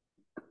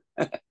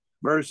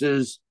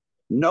versus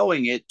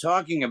knowing it,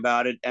 talking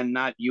about it, and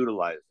not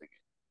utilizing it.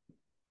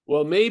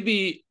 Well,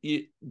 maybe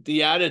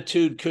the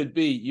attitude could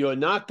be you're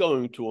not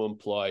going to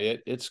employ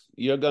it.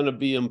 You're going to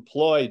be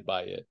employed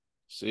by it.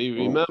 See,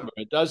 remember,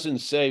 it doesn't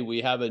say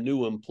we have a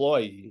new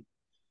employee.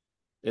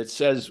 It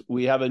says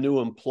we have a new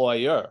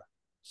employer.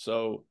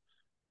 So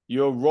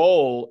your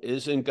role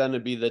isn't going to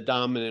be the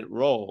dominant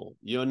role.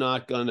 You're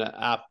not going to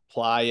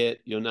apply it.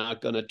 You're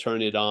not going to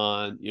turn it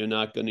on. You're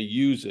not going to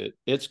use it.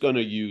 It's going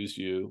to use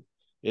you.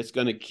 It's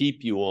going to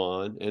keep you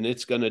on, and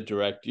it's going to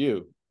direct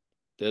you.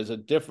 There's a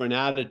different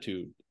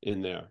attitude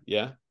in there.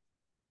 Yeah.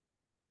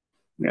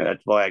 Yeah,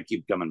 that's why I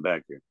keep coming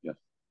back here. Yeah.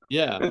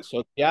 Yeah.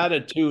 So the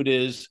attitude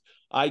is,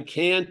 I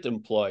can't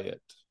employ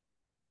it.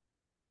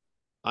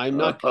 I'm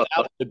not cut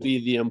out to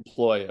be the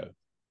employer.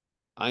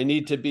 I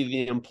need to be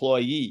the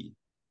employee.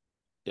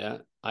 Yeah.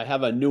 I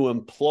have a new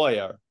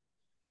employer.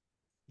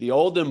 The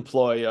old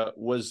employer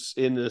was,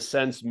 in a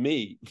sense,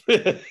 me.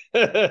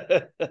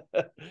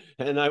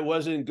 And I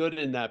wasn't good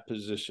in that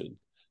position.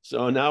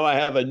 So now I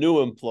have a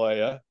new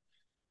employer.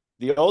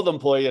 The old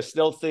employer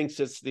still thinks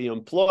it's the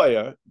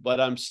employer, but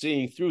I'm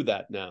seeing through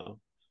that now.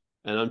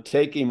 And I'm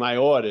taking my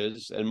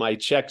orders, and my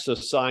checks are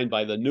signed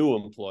by the new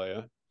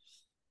employer.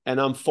 And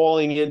I'm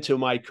falling into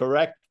my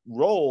correct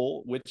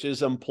role, which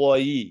is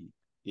employee.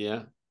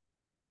 Yeah.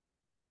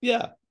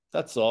 Yeah,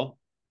 that's all.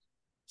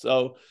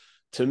 So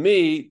to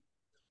me,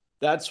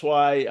 that's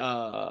why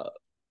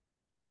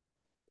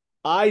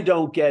I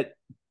get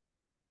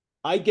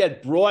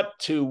brought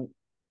to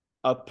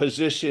a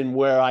position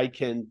where I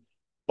can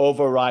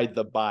override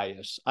the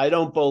bias. I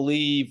don't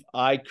believe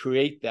I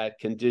create that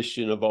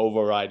condition of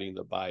overriding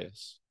the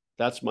bias.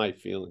 That's my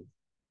feeling.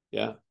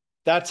 Yeah.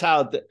 That's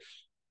how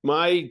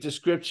my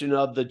description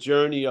of the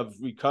journey of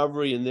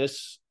recovery in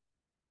this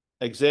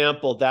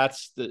example,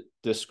 that's the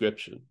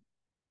description.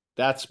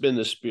 That's been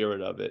the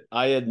spirit of it.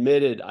 I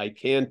admitted I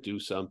can't do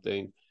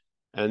something,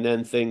 and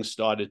then things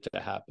started to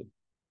happen.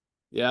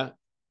 Yeah.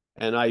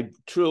 And I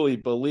truly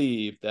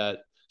believe that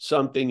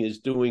something is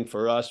doing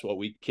for us what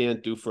we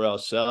can't do for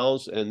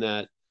ourselves, and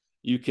that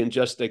you can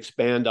just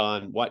expand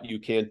on what you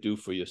can't do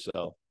for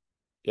yourself.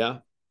 Yeah.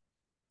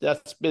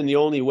 That's been the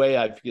only way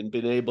I've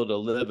been able to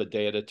live a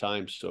day at a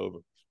time sober.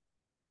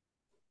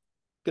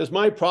 Because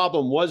my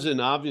problem wasn't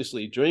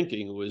obviously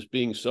drinking, it was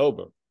being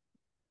sober.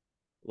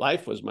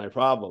 Life was my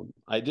problem.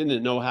 I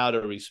didn't know how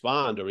to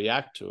respond or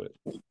react to it.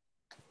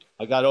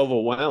 I got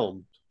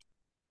overwhelmed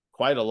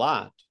quite a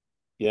lot.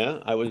 Yeah,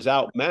 I was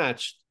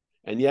outmatched,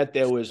 and yet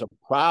there was a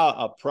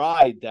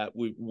pride that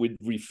would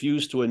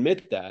refuse to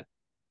admit that.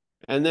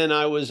 And then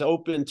I was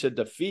open to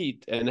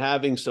defeat and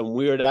having some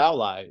weird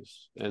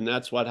allies, and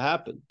that's what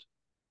happened.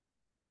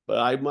 But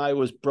I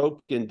was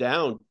broken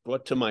down,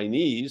 brought to my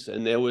knees,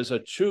 and there was a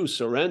true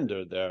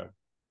surrender there.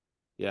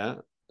 Yeah,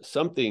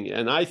 something,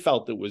 and I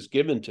felt it was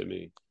given to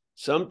me.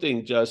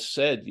 Something just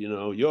said, you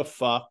know, you're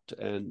fucked,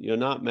 and you're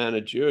not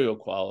managerial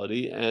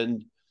quality,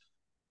 and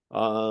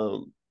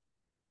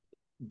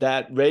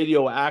that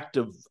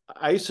radioactive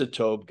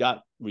isotope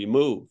got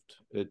removed.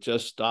 It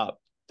just stopped.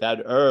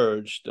 That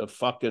urge to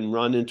fucking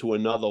run into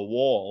another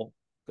wall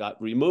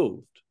got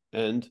removed.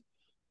 And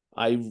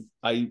I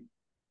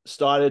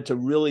started to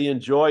really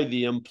enjoy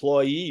the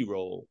employee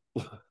role.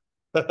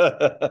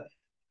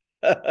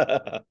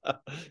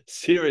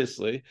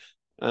 Seriously.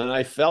 And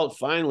I felt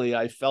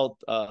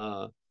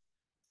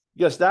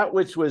because that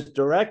which was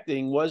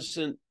directing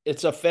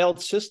it's a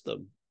failed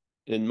system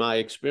in my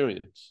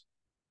experience.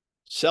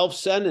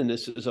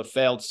 Self-centeredness is a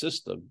failed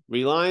system.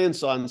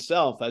 Reliance on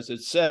self, as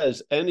it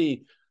says,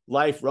 any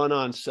life run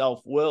on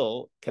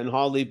self-will can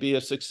hardly be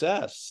a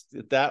success.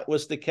 That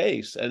was the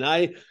case. And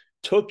I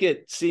took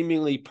it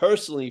seemingly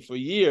personally for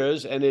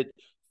years, and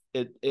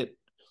it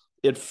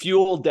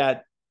fueled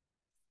that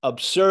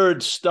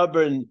absurd,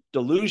 stubborn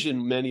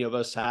delusion many of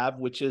us have,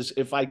 which is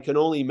if I can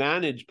only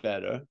manage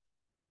better,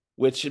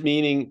 which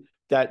meaning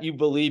that you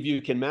believe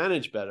you can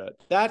manage better.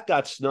 That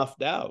got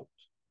snuffed out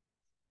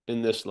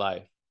in this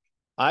life.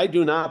 I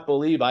do not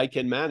believe I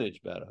can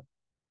manage better.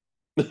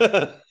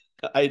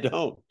 I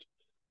don't.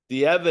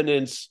 The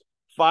evidence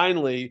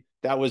finally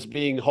that was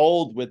being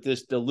held with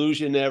this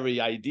delusionary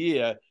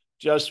idea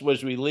just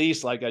was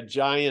released like a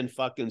giant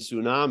fucking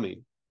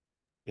tsunami.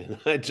 And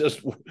it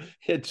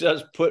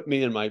just put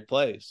me in my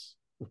place.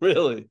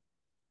 Really.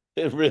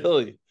 It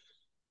really.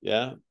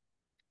 Yeah.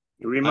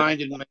 It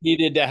reminded me. I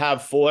needed to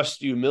have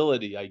forced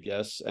humility, I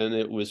guess. And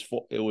it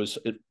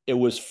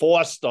was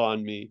forced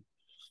on me.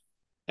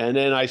 And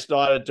then I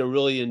started to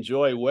really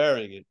enjoy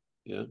wearing it.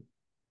 Yeah.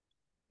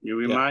 You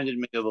reminded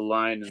me of a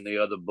line in the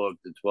other book,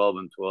 The 12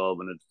 and 12,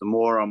 and it's the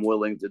more I'm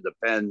willing to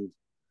depend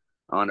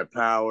on a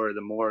power,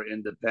 the more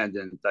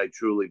independent I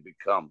truly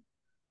become.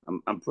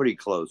 I'm pretty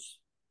close.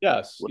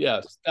 Yes.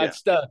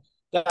 That's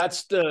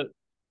the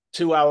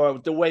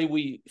way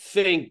we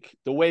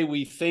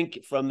think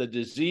from the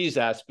disease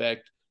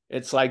aspect.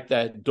 It's like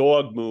that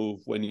dog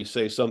move when you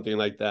say something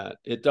like that.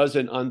 It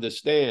doesn't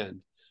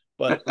understand.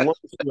 But once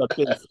you have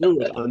been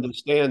through it,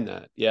 understand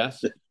that.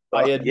 Yes.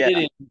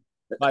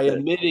 By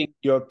admitting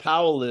you're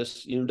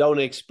powerless, you don't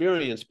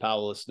experience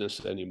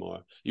powerlessness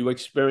anymore. You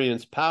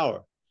experience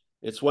power.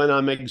 It's when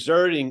I'm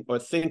exerting or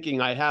thinking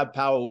I have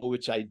power,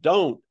 which I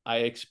don't, I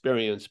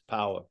experience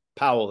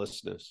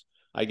powerlessness.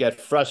 I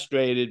get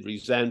frustrated,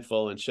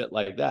 resentful, and shit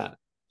like that.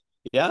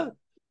 Yeah.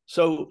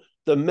 So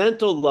the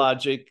mental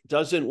logic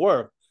doesn't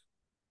work.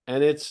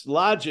 And its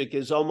logic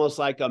is almost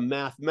like a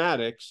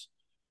mathematics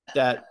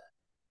that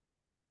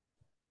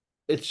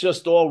it's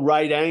just all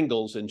right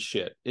angles and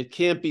shit. It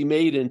can't be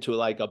made into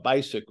like a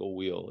bicycle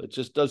wheel. It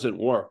just doesn't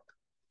work.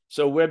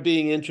 So we're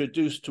being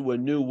introduced to a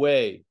new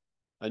way,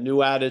 a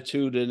new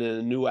attitude, and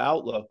a new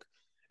outlook.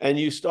 And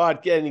you're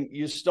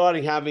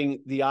starting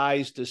having the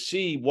eyes to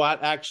see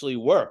what actually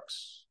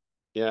works.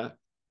 Yeah.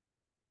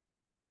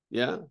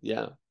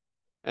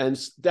 And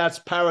that's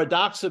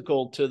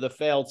paradoxical to the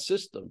failed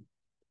system.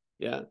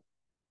 Yeah.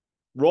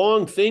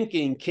 Wrong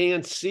thinking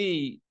can't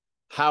see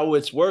how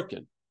it's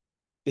working.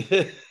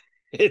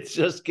 It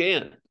just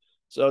can't.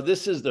 So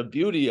this is the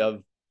beauty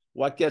of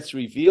what gets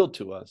revealed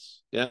to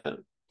us. Yeah.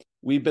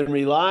 We've been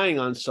relying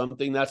on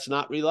something that's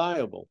not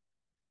reliable.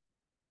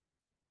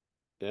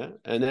 Yeah.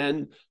 And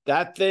then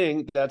that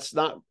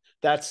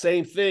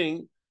same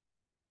thing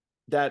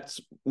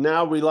that's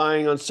now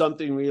relying on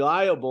something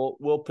reliable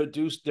will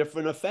produce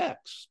different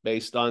effects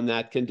based on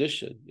that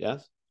condition.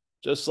 Yes.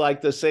 Just like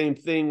the same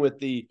thing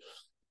with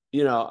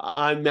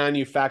I'm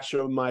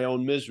manufacturer of my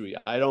own misery.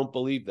 I don't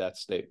believe that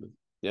statement.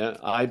 Yeah,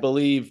 I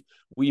believe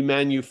we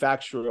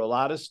manufacture a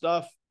lot of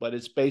stuff, but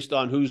it's based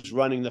on who's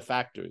running the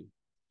factory.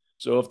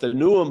 So if the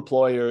new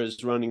employer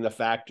is running the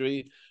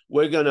factory,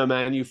 we're going to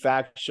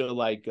manufacture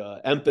like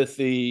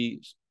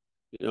empathy,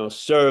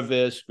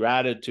 service,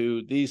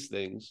 gratitude, these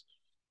things.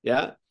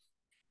 Yeah,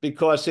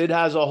 because it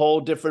has a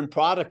whole different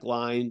product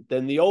line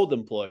than the old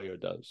employer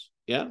does.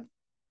 Yeah.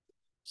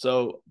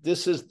 So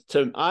this is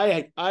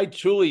I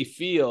truly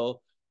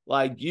feel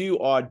like you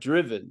are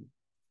driven.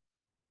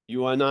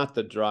 You are not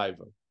the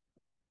driver.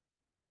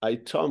 I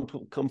tell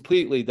them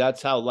completely,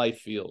 that's how life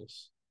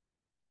feels.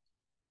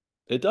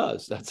 It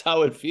does. That's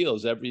how it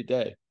feels every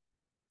day.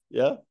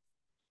 Yeah.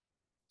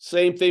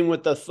 Same thing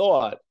with the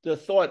thought.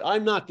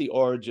 I'm not the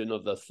origin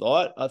of the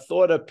thought. A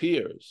thought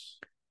appears.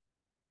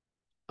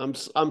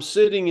 I'm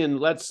sitting in,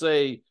 let's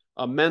say,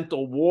 a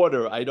mental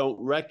water I don't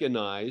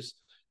recognize.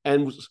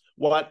 And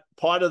what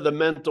part of the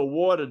mental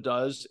water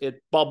does,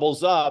 it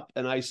bubbles up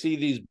and I see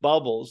these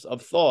bubbles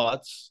of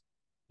thoughts.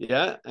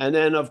 Yeah. And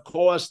then, of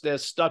course, they're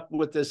stuck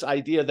with this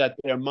idea that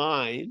they're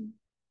mine.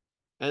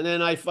 And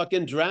then I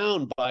fucking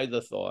drown by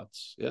the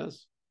thoughts.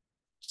 Yes.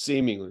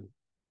 Seemingly.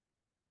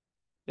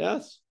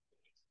 Yes.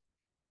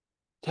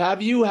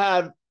 Have you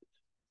had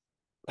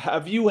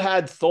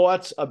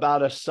thoughts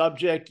about a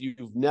subject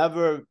you've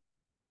never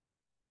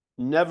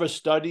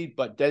studied,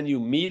 but then you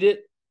meet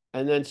it,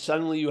 and then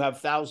suddenly you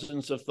have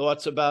thousands of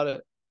thoughts about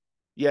it,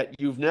 yet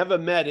you've never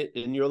met it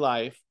in your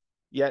life?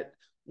 Yet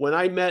when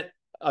I met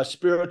a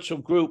spiritual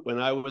group when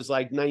I was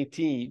like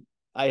 19,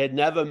 I had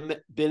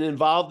never been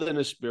involved in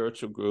a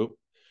spiritual group,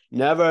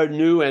 never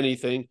knew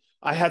anything.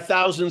 I had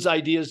thousands of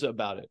ideas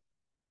about it.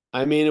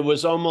 I mean, it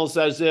was almost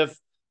as if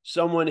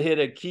someone hit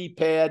a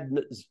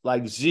keypad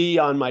like Z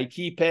on my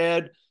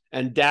keypad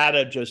and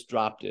data just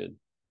dropped in.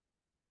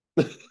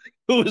 It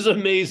was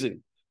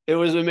amazing. It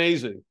was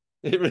amazing.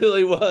 It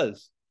really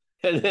was.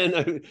 And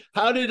then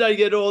how did I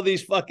get all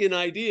these fucking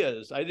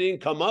ideas? I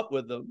didn't come up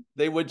with them.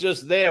 They were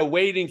just there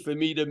waiting for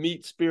me to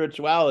meet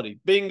spirituality.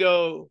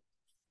 Bingo.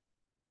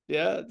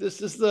 Yeah,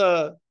 this is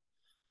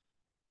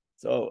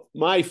so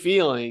my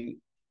feeling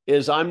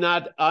is I'm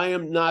not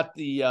at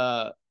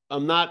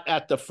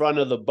the front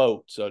of the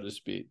boat, so to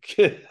speak.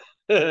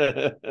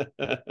 I'm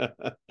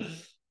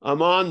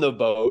on the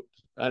boat.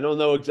 I don't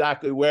know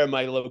exactly where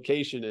my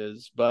location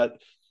is, but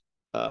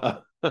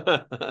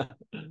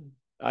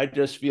I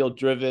just feel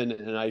driven,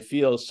 and I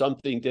feel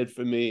something did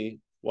for me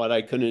what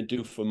I couldn't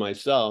do for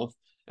myself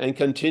and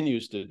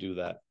continues to do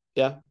that.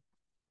 Yeah.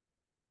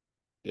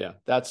 Yeah.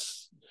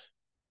 That's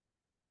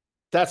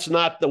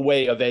not the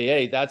way of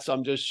AA.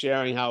 I'm just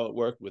sharing how it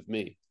worked with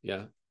me.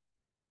 Yeah.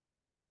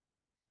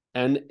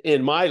 And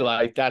in my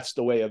life, that's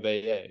the way of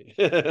AA.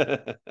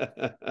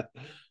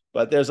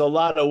 But there's a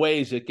lot of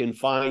ways it can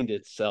find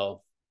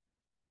itself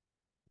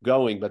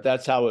going, but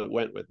that's how it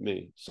went with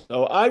me.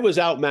 So I was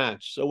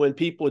outmatched. So when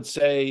people would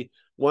say,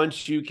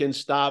 once you can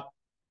stop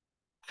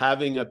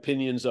having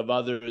opinions of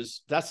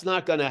others, that's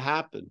not going to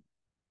happen.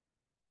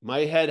 My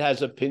head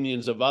has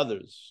opinions of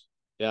others.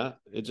 Yeah,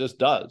 it just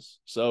does.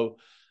 So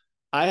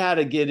I had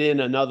to get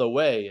in another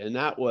way. And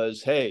that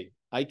was, hey,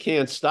 I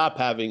can't stop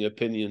having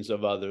opinions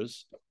of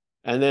others.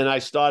 And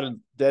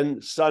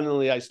then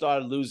suddenly I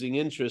started losing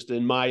interest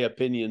in my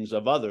opinions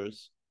of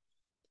others,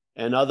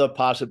 and other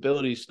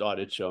possibilities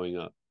started showing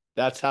up.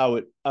 That's how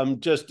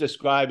I'm just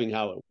describing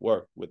how it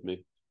worked with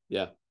me.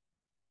 Yeah.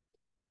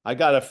 I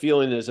got a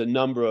feeling there's a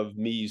number of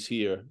me's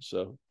here,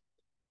 so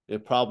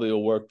it probably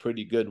will work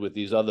pretty good with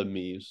these other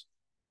me's.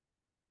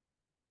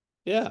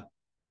 Yeah.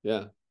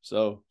 Yeah.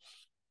 So,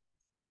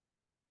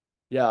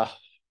 yeah.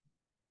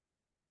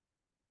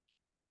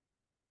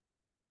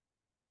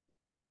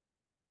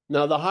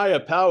 Now, the higher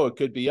power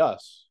could be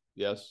us.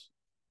 Yes.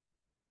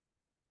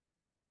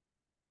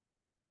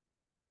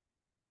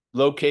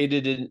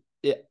 Located in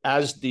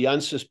as the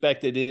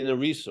unsuspected inner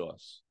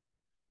resource.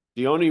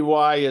 The only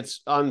why it's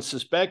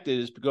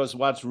unsuspected is because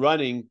what's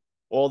running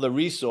all the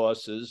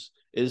resources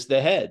is the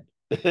head.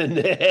 And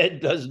the head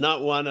does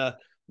not want to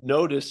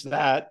notice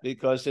that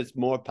because it's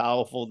more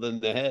powerful than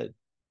the head.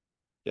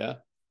 Yeah.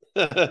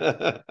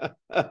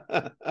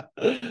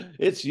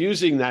 It's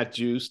using that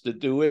juice to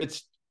do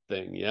its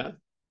thing. Yeah.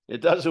 It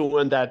doesn't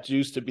want that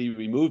juice to be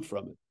removed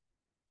from it.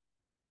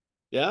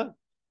 Yeah.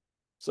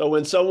 So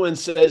when someone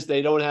says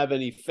they don't have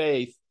any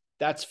faith,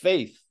 that's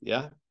faith.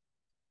 Yeah.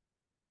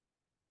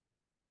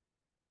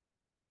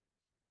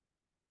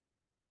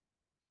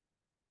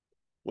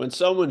 When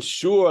someone's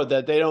sure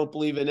that they don't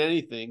believe in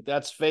anything,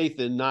 that's faith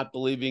in not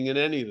believing in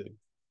anything.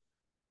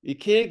 You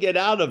can't get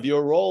out of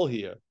your role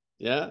here.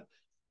 Yeah.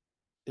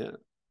 Yeah.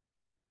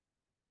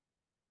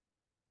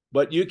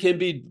 But you can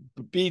be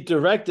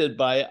directed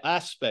by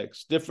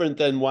aspects different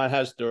than what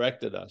has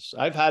directed us.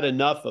 I've had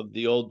enough of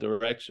the old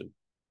direction.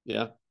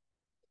 Yeah.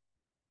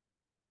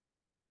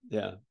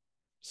 Yeah.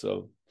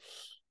 So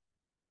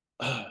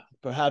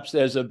perhaps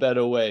there's a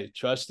better way,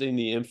 trusting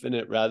the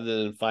infinite rather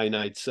than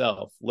finite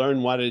self.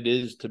 Learn what it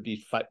is to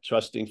be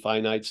trusting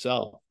finite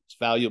self. It's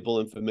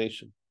valuable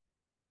information.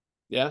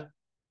 Yeah.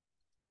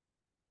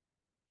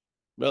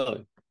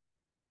 Really.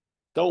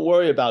 Don't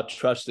worry about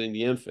trusting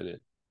the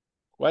infinite.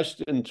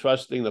 Question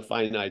trusting the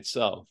finite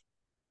self.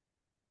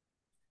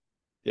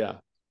 Yeah.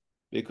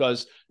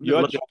 Because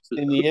your trust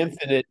in the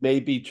infinite may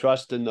be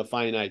trust in the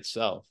finite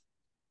self.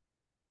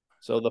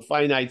 So the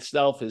finite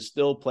self is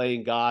still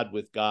playing God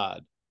with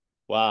God.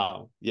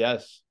 Wow.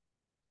 Yes.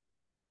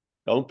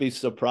 Don't be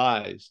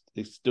surprised.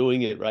 It's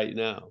doing it right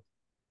now.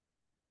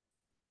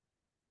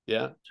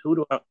 Yeah. Who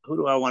do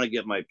I want to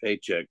get my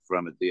paycheck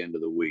from at the end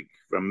of the week?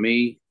 From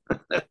me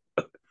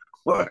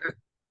or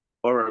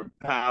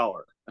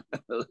power?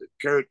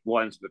 Kurt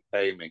wants to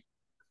pay me.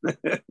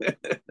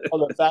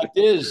 Well, the fact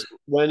is,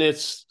 when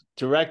it's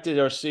directed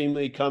or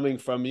seemingly coming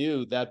from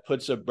you, that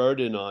puts a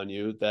burden on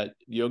you that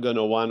you're going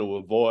to want to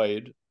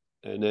avoid,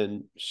 and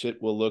then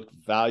shit will look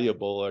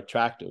valuable or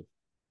attractive.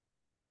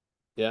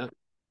 Yeah.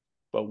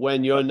 But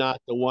when you're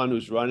not the one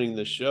who's running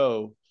the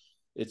show,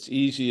 it's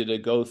easier to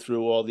go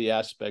through all the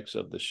aspects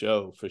of the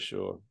show for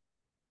sure.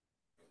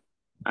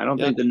 I don't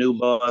Yeah. think the new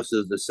boss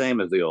is the same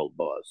as the old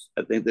boss.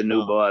 I think the new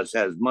No. boss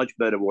has much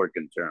better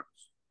working terms.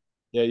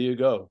 There you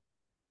go.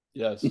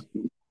 Yes.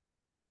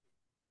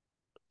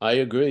 I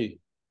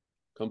agree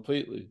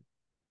completely.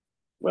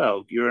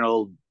 Well, you're an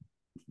old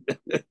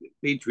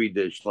petri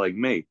dish like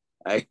me.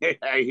 I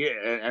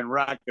hear and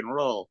rock and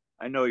roll.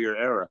 I know your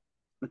era.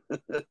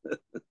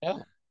 Yeah.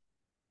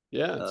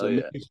 Yeah. It's Oh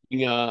yeah.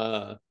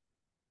 amazing.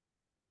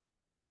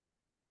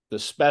 The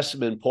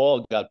specimen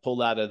Paul got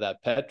pulled out of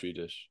that petri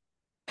dish.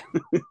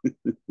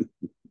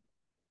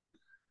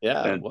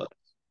 Yeah. And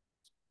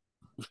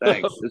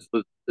thanks.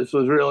 This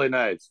was really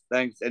nice.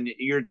 Thanks. And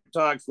your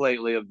talks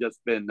lately have just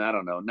been, I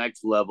don't know,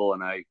 next level,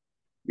 and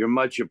you're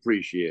much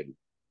appreciated,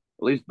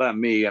 at least by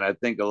me, and I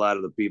think a lot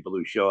of the people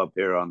who show up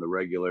here on the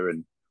regular.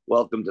 And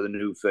welcome to the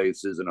new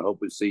faces, and I hope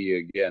we see you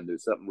again.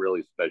 There's something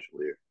really special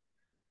here.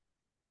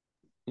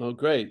 Oh,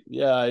 great.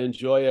 Yeah, I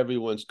enjoy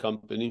everyone's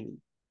company.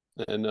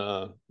 And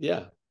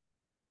yeah.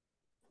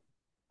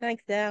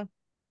 Thanks, Dal.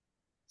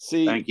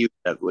 Thank you,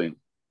 Kathleen.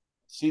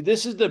 See,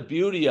 this is the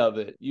beauty of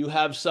it. You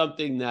have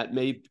something that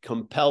may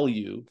compel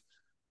you,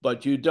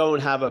 but you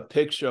don't have a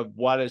picture of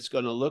what it's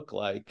going to look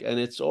like. And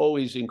it's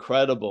always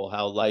incredible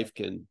how life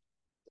can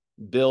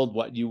build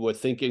what you were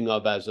thinking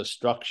of as a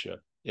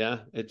structure. Yeah,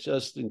 it's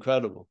just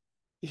incredible.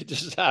 You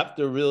just have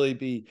to really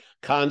be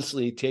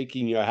constantly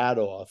taking your hat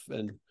off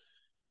and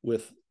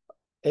with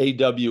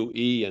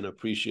AWE and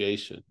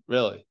appreciation,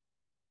 really.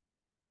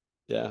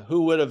 Yeah,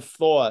 who would have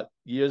thought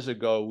years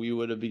ago we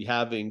would be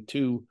having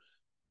 2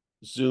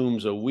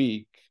 Zooms a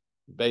week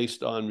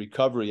based on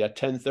recovery at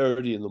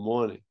 10:30 in the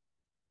morning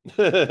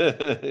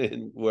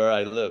where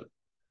I live.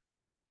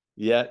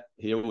 Yet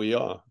here we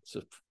are. It's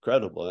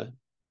incredible, eh?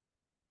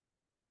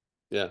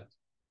 Yeah.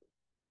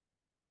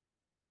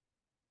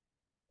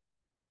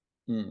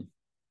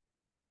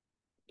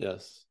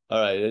 Yes. All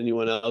right.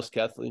 Anyone else,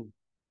 Kathleen?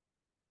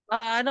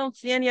 I don't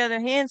see any other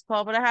hands,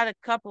 Paul, but I had a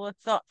couple of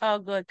thoughts. Oh,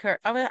 good, Kurt.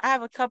 I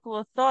have a couple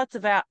of thoughts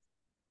about,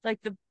 like,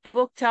 the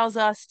book tells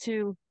us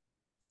to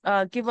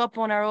give up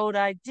on our old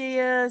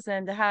ideas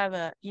and to have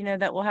that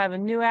we'll have a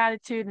new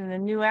attitude and a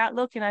new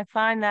outlook. And I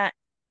find that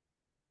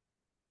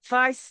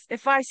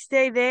if I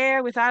stay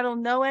there with I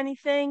don't know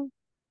anything,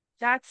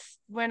 that's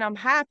when I'm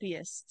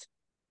happiest.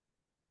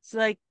 It's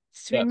like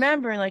it's Yes.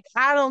 remembering, like,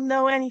 I don't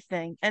know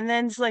anything, and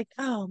then it's like,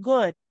 oh,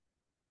 good.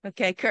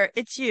 Okay, Kurt,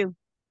 it's you.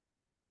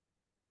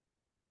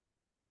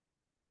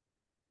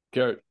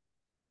 Kurt.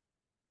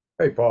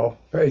 Hey, Paul.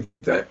 Hey,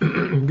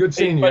 good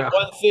seeing you. But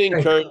one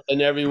thing, Kurt,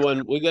 and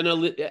everyone, we're going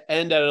to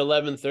end at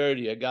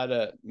 11:30. I got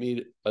to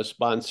meet a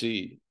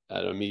sponsee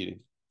at a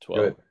meeting.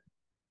 12. Good.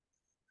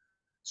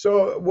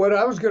 So what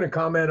I was going to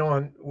comment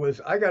on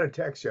was I got a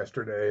text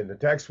yesterday, and the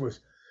text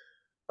was,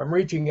 I'm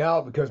reaching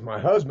out because my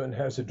husband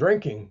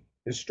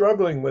is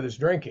struggling with his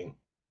drinking.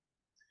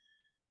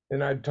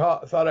 And I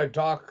thought I'd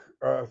talk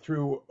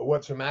through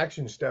what some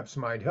action steps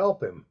might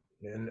help him.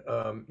 And,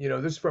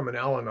 this is from an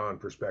Al-Anon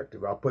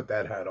perspective. I'll put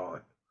that hat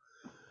on.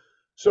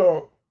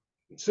 So,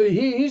 see,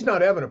 he's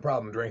not having a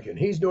problem drinking.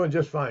 He's doing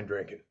just fine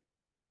drinking.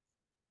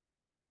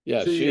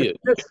 Yeah, see, she is.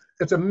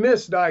 it's a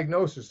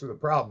misdiagnosis of the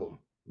problem.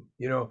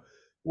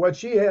 What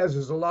she has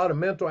is a lot of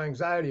mental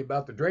anxiety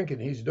about the drinking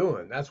he's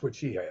doing. That's what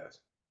she has.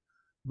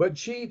 But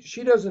she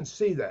doesn't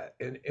see that.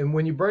 And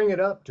when you bring it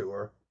up to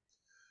her,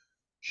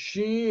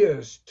 she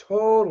is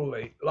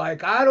totally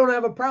like, I don't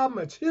have a problem.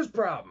 It's his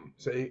problem.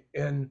 See,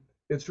 and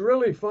it's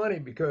really funny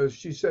because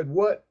she said,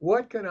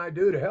 what can I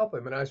do to help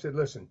him? And I said,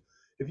 listen,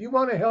 if you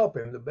want to help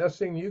him, the best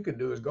thing you can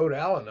do is go to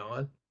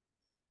Al-Anon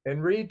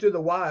and read to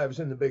the wives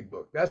in the big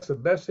book. That's the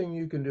best thing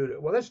you can do.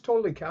 Well, that's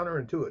totally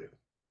counterintuitive.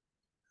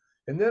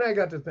 And then I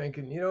got to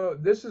thinking,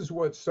 this is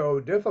what's so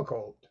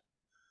difficult,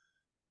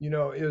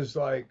 is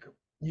like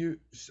you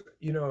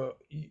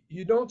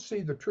don't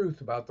see the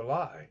truth about the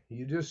lie.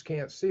 You just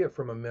can't see it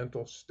from a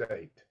mental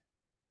state.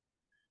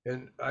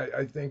 And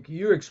I think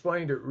you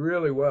explained it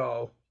really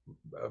well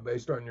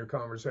based on your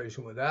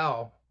conversation with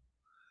Al.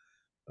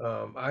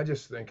 I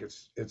just think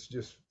it's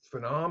just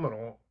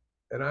phenomenal.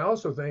 And I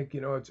also think,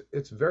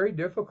 it's very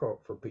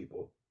difficult for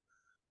people.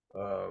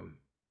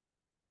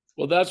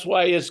 Well, that's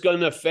why it's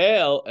going to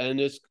fail, and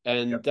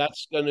Yep.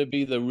 that's going to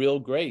be the real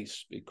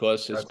grace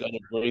because it's going to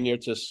bring her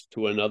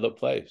to another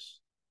place.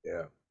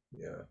 Yeah.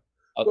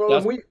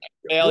 Well,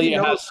 failure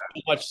know has so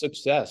much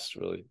success,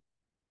 really.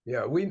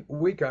 Yeah,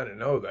 we kind of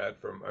know that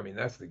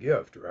that's the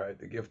gift, right?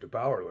 The gift of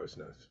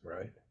powerlessness,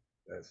 right?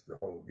 That's the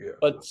whole gift.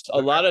 But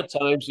a lot of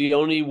times the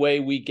only way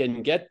we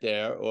can get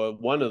there, or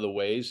one of the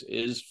ways,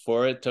 is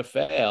for it to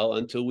fail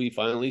until we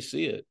finally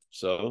see it.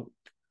 So,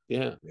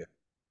 yeah.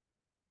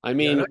 I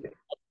mean,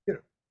 if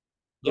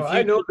you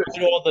write all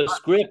the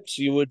scripts,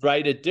 you would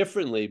write it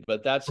differently,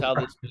 but that's how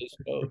this case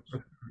goes.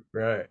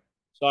 Right.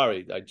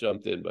 Sorry, I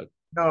jumped in, but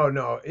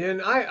no.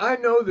 And I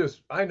know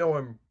this. I know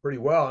him pretty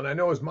well, and I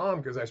know his mom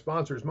because I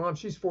sponsor his mom.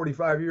 She's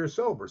 45 years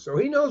sober, so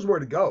he knows where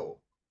to go.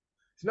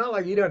 It's not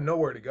like he doesn't know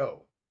where to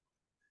go.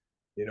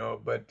 you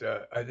know. But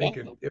I think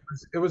Yeah.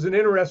 it was an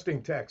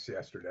interesting text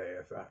yesterday,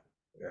 I thought.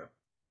 Yeah.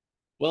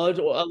 Well,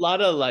 a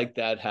lot of like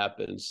that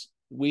happens.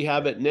 We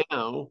have it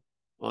now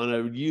on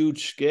a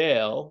huge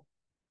scale.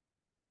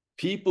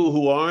 People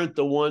who aren't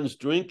the ones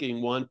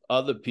drinking want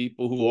other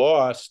people who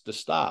are to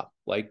stop,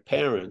 like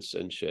parents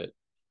and shit.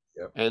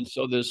 Yep. And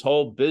so this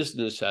whole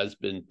business has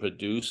been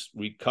produced,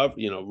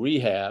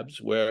 rehabs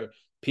where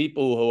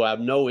people who have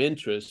no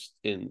interest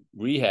in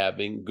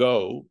rehabbing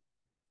go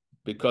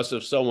because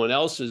of someone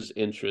else's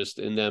interest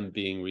in them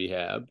being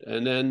rehabbed.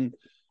 And then,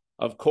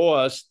 of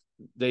course,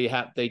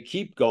 they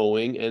keep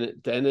going, and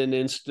then an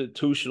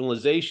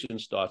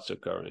institutionalization starts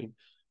occurring.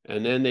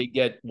 And then they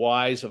get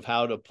wise of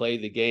how to play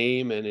the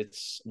game. And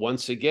it's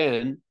once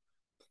again,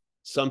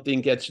 something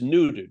gets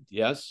neutered.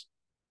 Yes.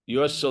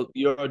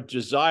 Your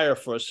desire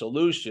for a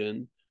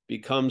solution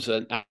becomes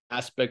an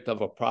aspect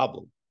of a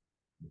problem.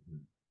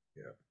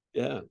 Yeah.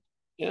 Yeah.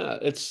 Yeah.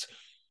 It's,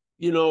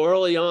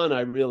 early on,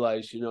 I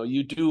realized,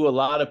 you do a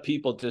lot of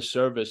people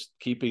disservice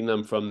keeping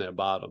them from their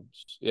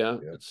bottoms. Yeah.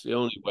 Yeah. It's the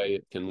only way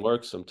it can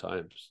work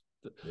sometimes.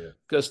 Yeah.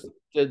 Because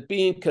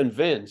being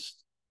convinced,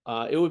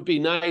 it would be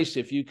nice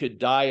if you could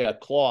dye a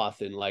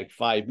cloth in like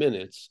 5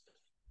 minutes,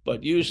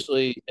 but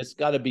usually it's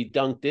got to be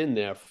dunked in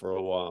there for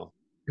a while.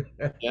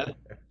 Yeah.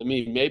 I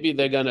mean, maybe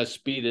they're going to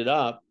speed it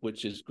up,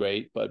 which is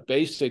great, but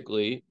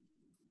basically,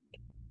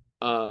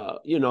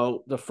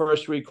 the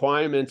first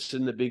requirements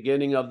in the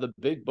beginning of the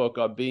big book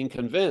are being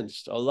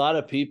convinced. A lot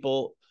of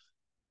people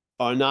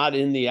are not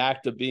in the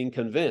act of being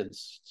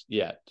convinced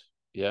yet.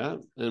 Yeah.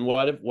 And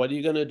what are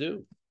you going to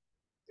do?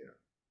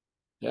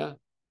 Yeah.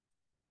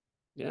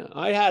 Yeah.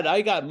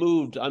 I got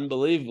moved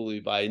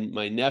unbelievably by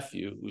my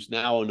nephew, who's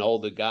now an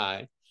older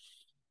guy,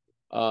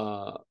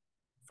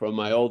 from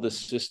my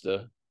oldest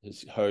sister,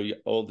 her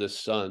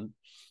oldest son.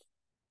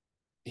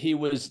 He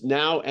was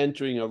now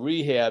entering a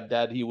rehab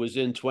that he was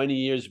in 20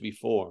 years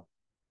before.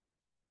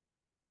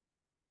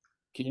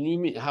 Can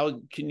you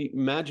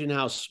imagine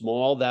how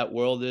small that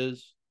world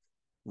is?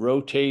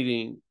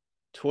 Rotating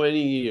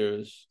 20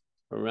 years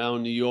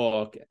around New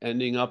York,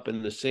 ending up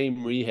in the same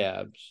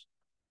rehabs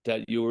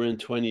that you were in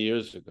 20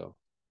 years ago.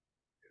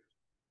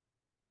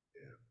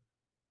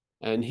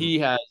 Yeah. And he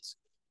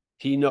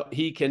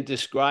can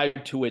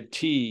describe to a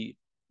T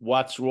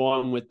what's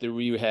wrong with the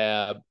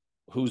rehab,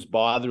 who's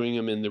bothering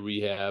him in the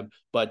rehab,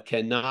 but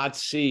cannot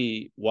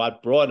see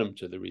what brought him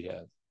to the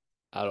rehab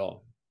at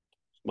all.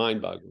 It's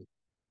mind-boggling.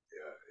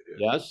 Yeah, it is.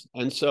 Yes.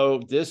 And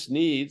so this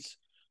needs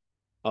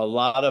a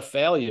lot of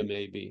failure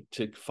maybe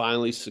to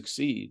finally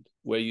succeed,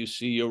 where you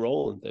see your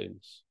role in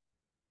things.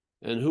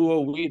 And who are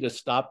we to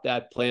stop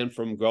that plant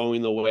from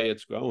growing the way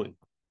it's growing?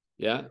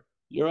 Yeah.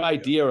 Your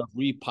idea of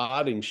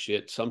repotting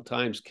shit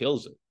sometimes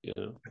kills it,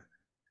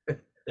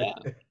 Yeah.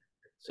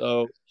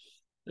 So,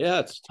 yeah,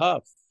 it's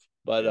tough.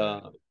 But,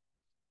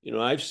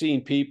 I've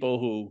seen people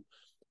who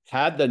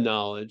had the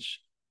knowledge.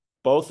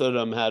 Both of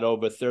them had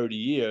over 30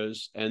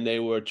 years, and they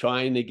were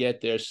trying to get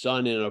their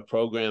son in a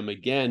program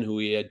again, who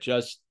he had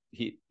just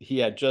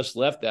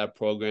left that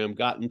program,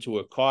 got into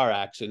a car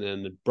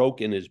accident and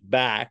broken his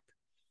back.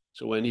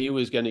 So when he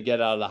was going to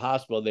get out of the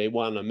hospital, they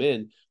want him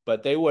in,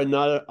 but they were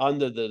not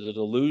under the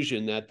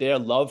delusion that their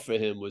love for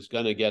him was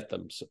going to get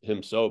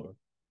him sober.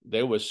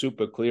 They were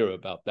super clear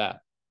about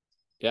that.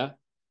 Yeah.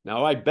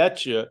 Now, I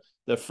bet you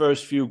the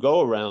first few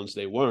go-arounds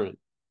they weren't,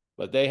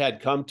 but they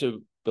had come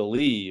to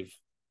believe.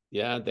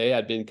 Yeah. They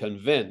had been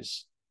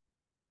convinced.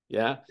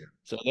 Yeah.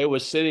 So they were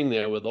sitting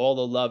there with all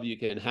the love you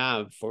can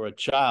have for a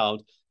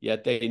child,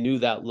 yet they knew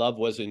that love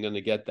wasn't going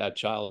to get that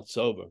child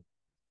sober.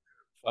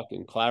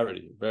 Fucking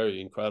clarity. Very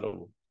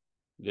incredible.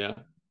 Yeah.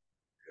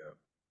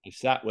 I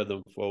sat with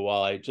them for a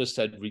while. I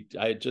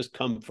had just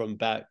come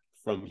back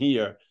from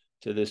here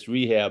to this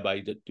rehab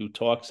I do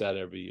talks at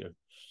every year.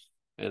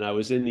 And I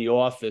was in the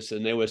office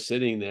and they were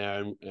sitting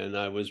there, and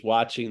I was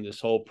watching this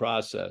whole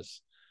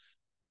process,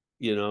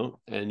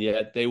 and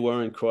yet they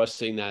weren't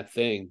crossing that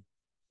thing.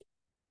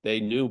 They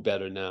knew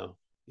better now.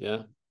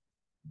 Yeah.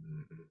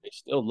 They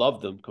still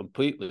loved them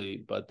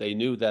completely, but they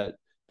knew that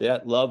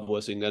love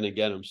wasn't going to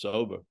get them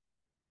sober.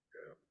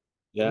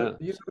 Yeah.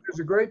 There's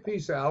a great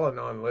piece of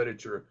Al-Anon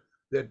literature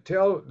that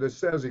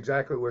says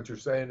exactly what you're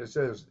saying. It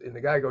says, and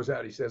the guy goes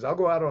out, he says, I'll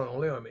go out on a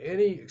limb.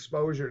 Any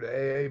exposure to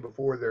AA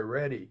before they're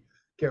ready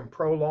can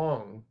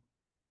prolong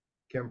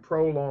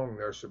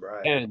their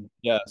sobriety. And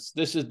yes,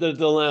 this is the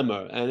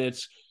dilemma, and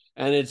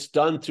it's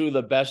done through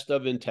the best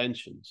of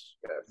intentions.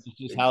 Yes,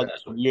 this is how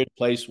this weird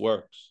place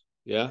works.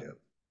 Yeah.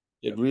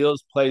 It real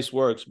place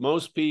works.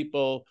 Most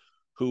people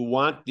who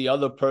want the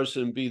other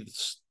person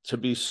to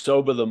be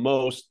sober the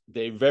most,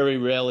 they very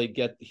rarely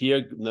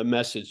hear the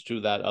message to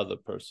that other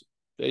person.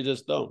 They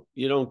just don't.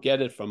 You don't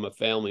get it from a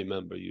family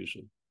member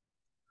usually.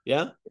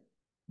 Yeah.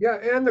 Yeah,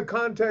 and the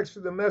context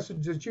of the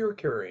message that you're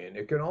carrying,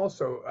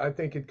 I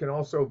think it can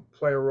also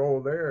play a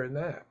role there in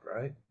that,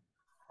 right?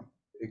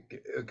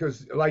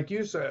 Because like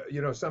you said,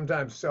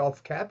 sometimes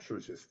self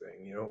captures this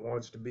thing, it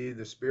wants to be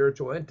the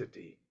spiritual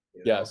entity.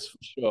 Yes, for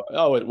sure.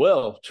 Oh, it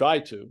will try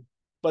to.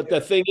 But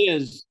the thing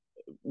is,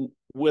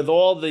 with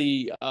all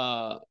the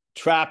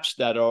traps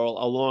that are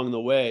along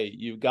the way,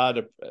 you've got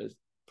to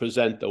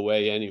present the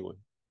way anyway.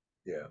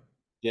 Yeah.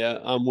 Yeah,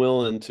 I'm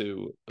willing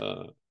to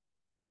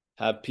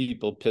have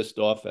people pissed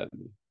off at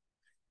me.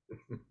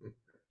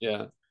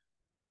 Yeah.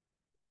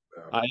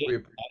 I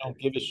don't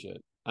give a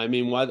shit. I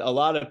mean, what a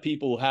lot of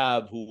people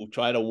have who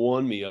try to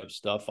warn me of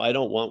stuff, I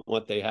don't want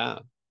what they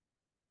have.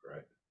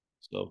 Right.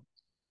 So,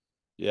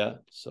 yeah.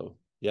 So,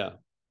 yeah.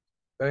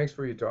 Thanks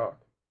for your talk.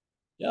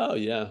 Oh,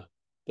 yeah.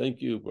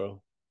 Thank you,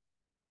 bro.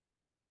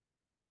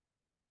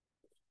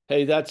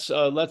 Hey, that's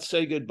let's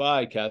say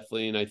goodbye,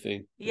 Kathleen, I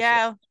think.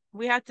 Yeah,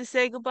 we have to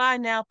say goodbye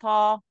now,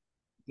 Paul.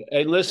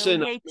 Hey,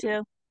 listen, So we hate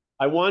to.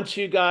 I want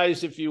you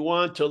guys, if you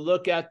want, to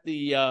look at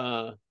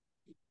the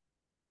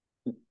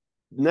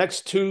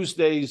next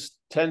Tuesday's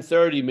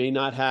 10:30 may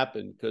not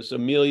happen because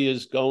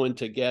Amelia's going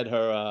to get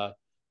her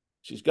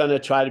she's going to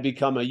try to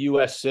become a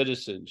US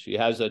citizen. She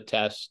has a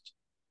test.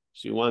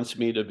 She wants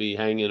me to be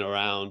hanging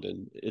around,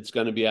 and it's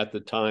going to be at the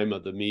time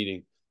of the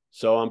meeting.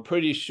 So I'm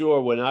pretty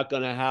sure we're not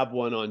going to have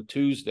one on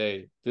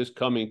Tuesday, this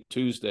coming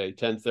Tuesday,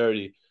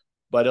 10:30,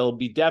 but it'll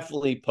be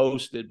definitely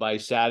posted by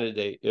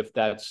Saturday if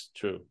that's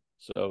true.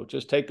 So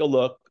just take a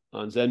look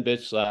on Zen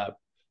Bitch Lab,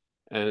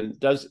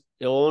 and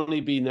it'll only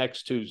be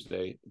next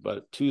Tuesday,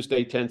 but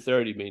Tuesday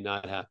 10:30 may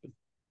not happen.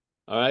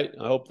 All right.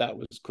 I hope that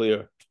was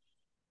clear.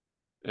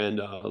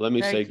 And let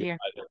me say goodbye.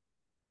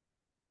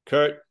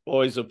 Kurt,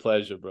 always a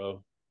pleasure,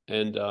 bro.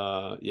 And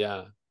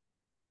yeah,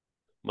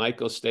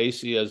 Michael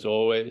Stacy, as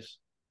always,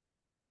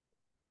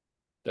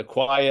 the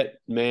quiet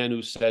man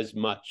who says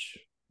much.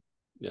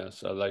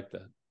 Yes, I like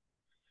that.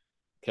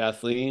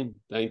 Kathleen,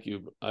 thank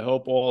you. I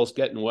hope all's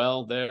getting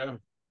well there.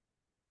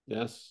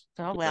 Yes.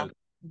 Oh, well.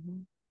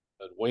 Mm-hmm.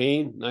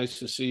 Wayne, nice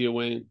to see you,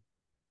 Wayne.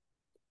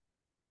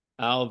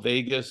 Al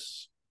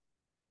Vegas.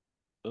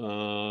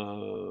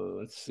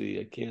 Let's see.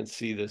 I can't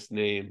see this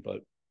name, but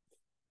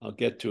I'll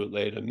get to it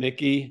later.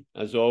 Mickey,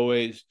 as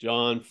always.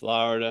 John,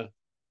 Florida.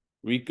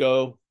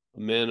 Rico, a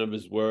man of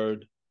his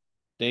word.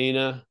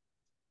 Dana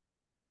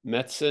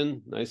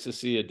Metzen, nice to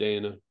see you,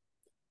 Dana.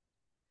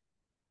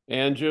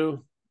 Andrew.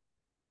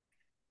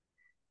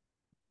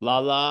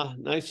 Lala,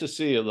 nice to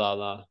see you,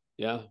 Lala.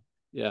 Yeah,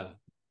 yeah.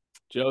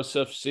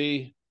 Joseph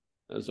C.,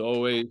 as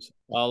always.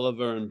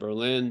 Oliver in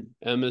Berlin.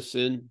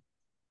 Emerson,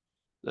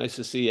 nice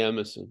to see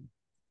Emerson.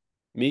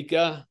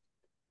 Mika,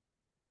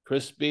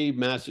 Crispy,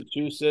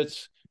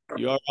 Massachusetts.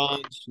 You're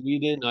on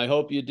Sweden. I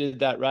hope you did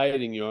that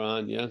writing. You're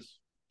on, yes.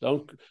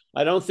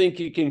 I don't think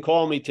you can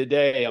call me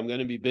today. I'm going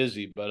to be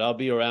busy, but I'll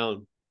be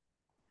around.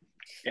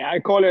 Yeah, I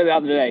called you the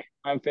other day.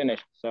 I'm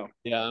finished. So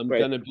yeah, I'm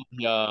going to be.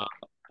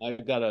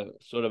 I've got a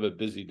sort of a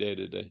busy day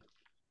today.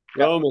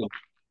 Yep. Roman,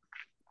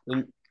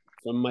 and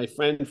from my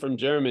friend from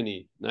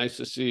Germany. Nice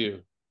to see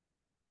you.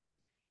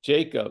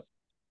 Jacob,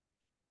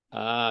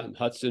 in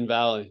Hudson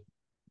Valley.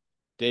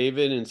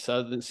 David in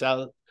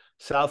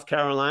South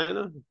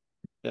Carolina.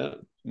 Yeah.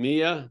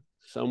 Mia,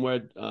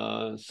 somewhere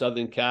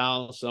Southern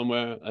Cal,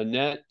 somewhere.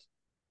 Annette.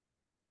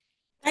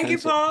 Thank you,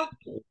 Paul.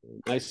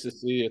 Nice to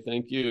see you.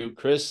 Thank you.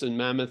 Chris in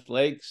Mammoth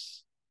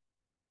Lakes.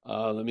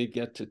 Let me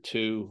get to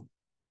 2.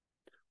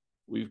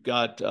 We've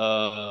got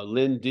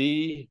Lynn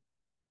D.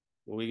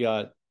 We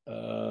got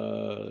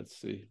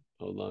let's see.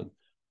 Hold on.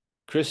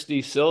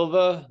 Christy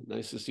Silva.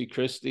 Nice to see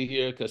Christy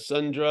here.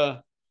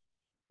 Cassandra.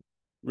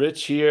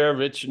 Rich here.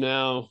 Rich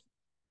now.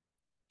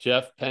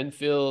 Jeff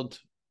Penfield.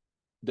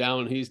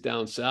 He's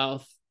down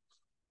south.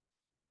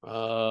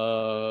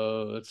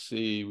 Let's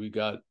see. We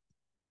got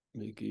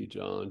Mickey,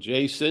 John,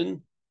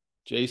 Jason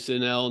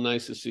L.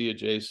 Nice to see you,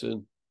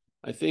 Jason.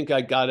 I think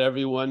I got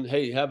everyone.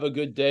 Hey, have a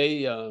good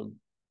day.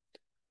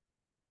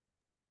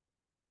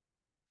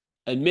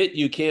 Admit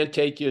you can't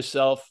take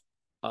yourself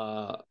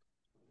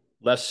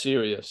less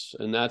serious,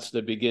 and that's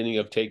the beginning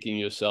of taking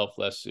yourself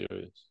less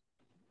serious.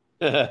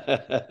 All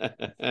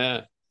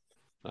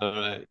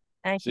right.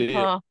 Thank you,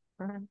 Paul.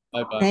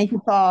 Bye-bye. Thank you,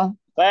 Paul.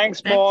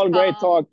 Thanks, Paul. Great talk.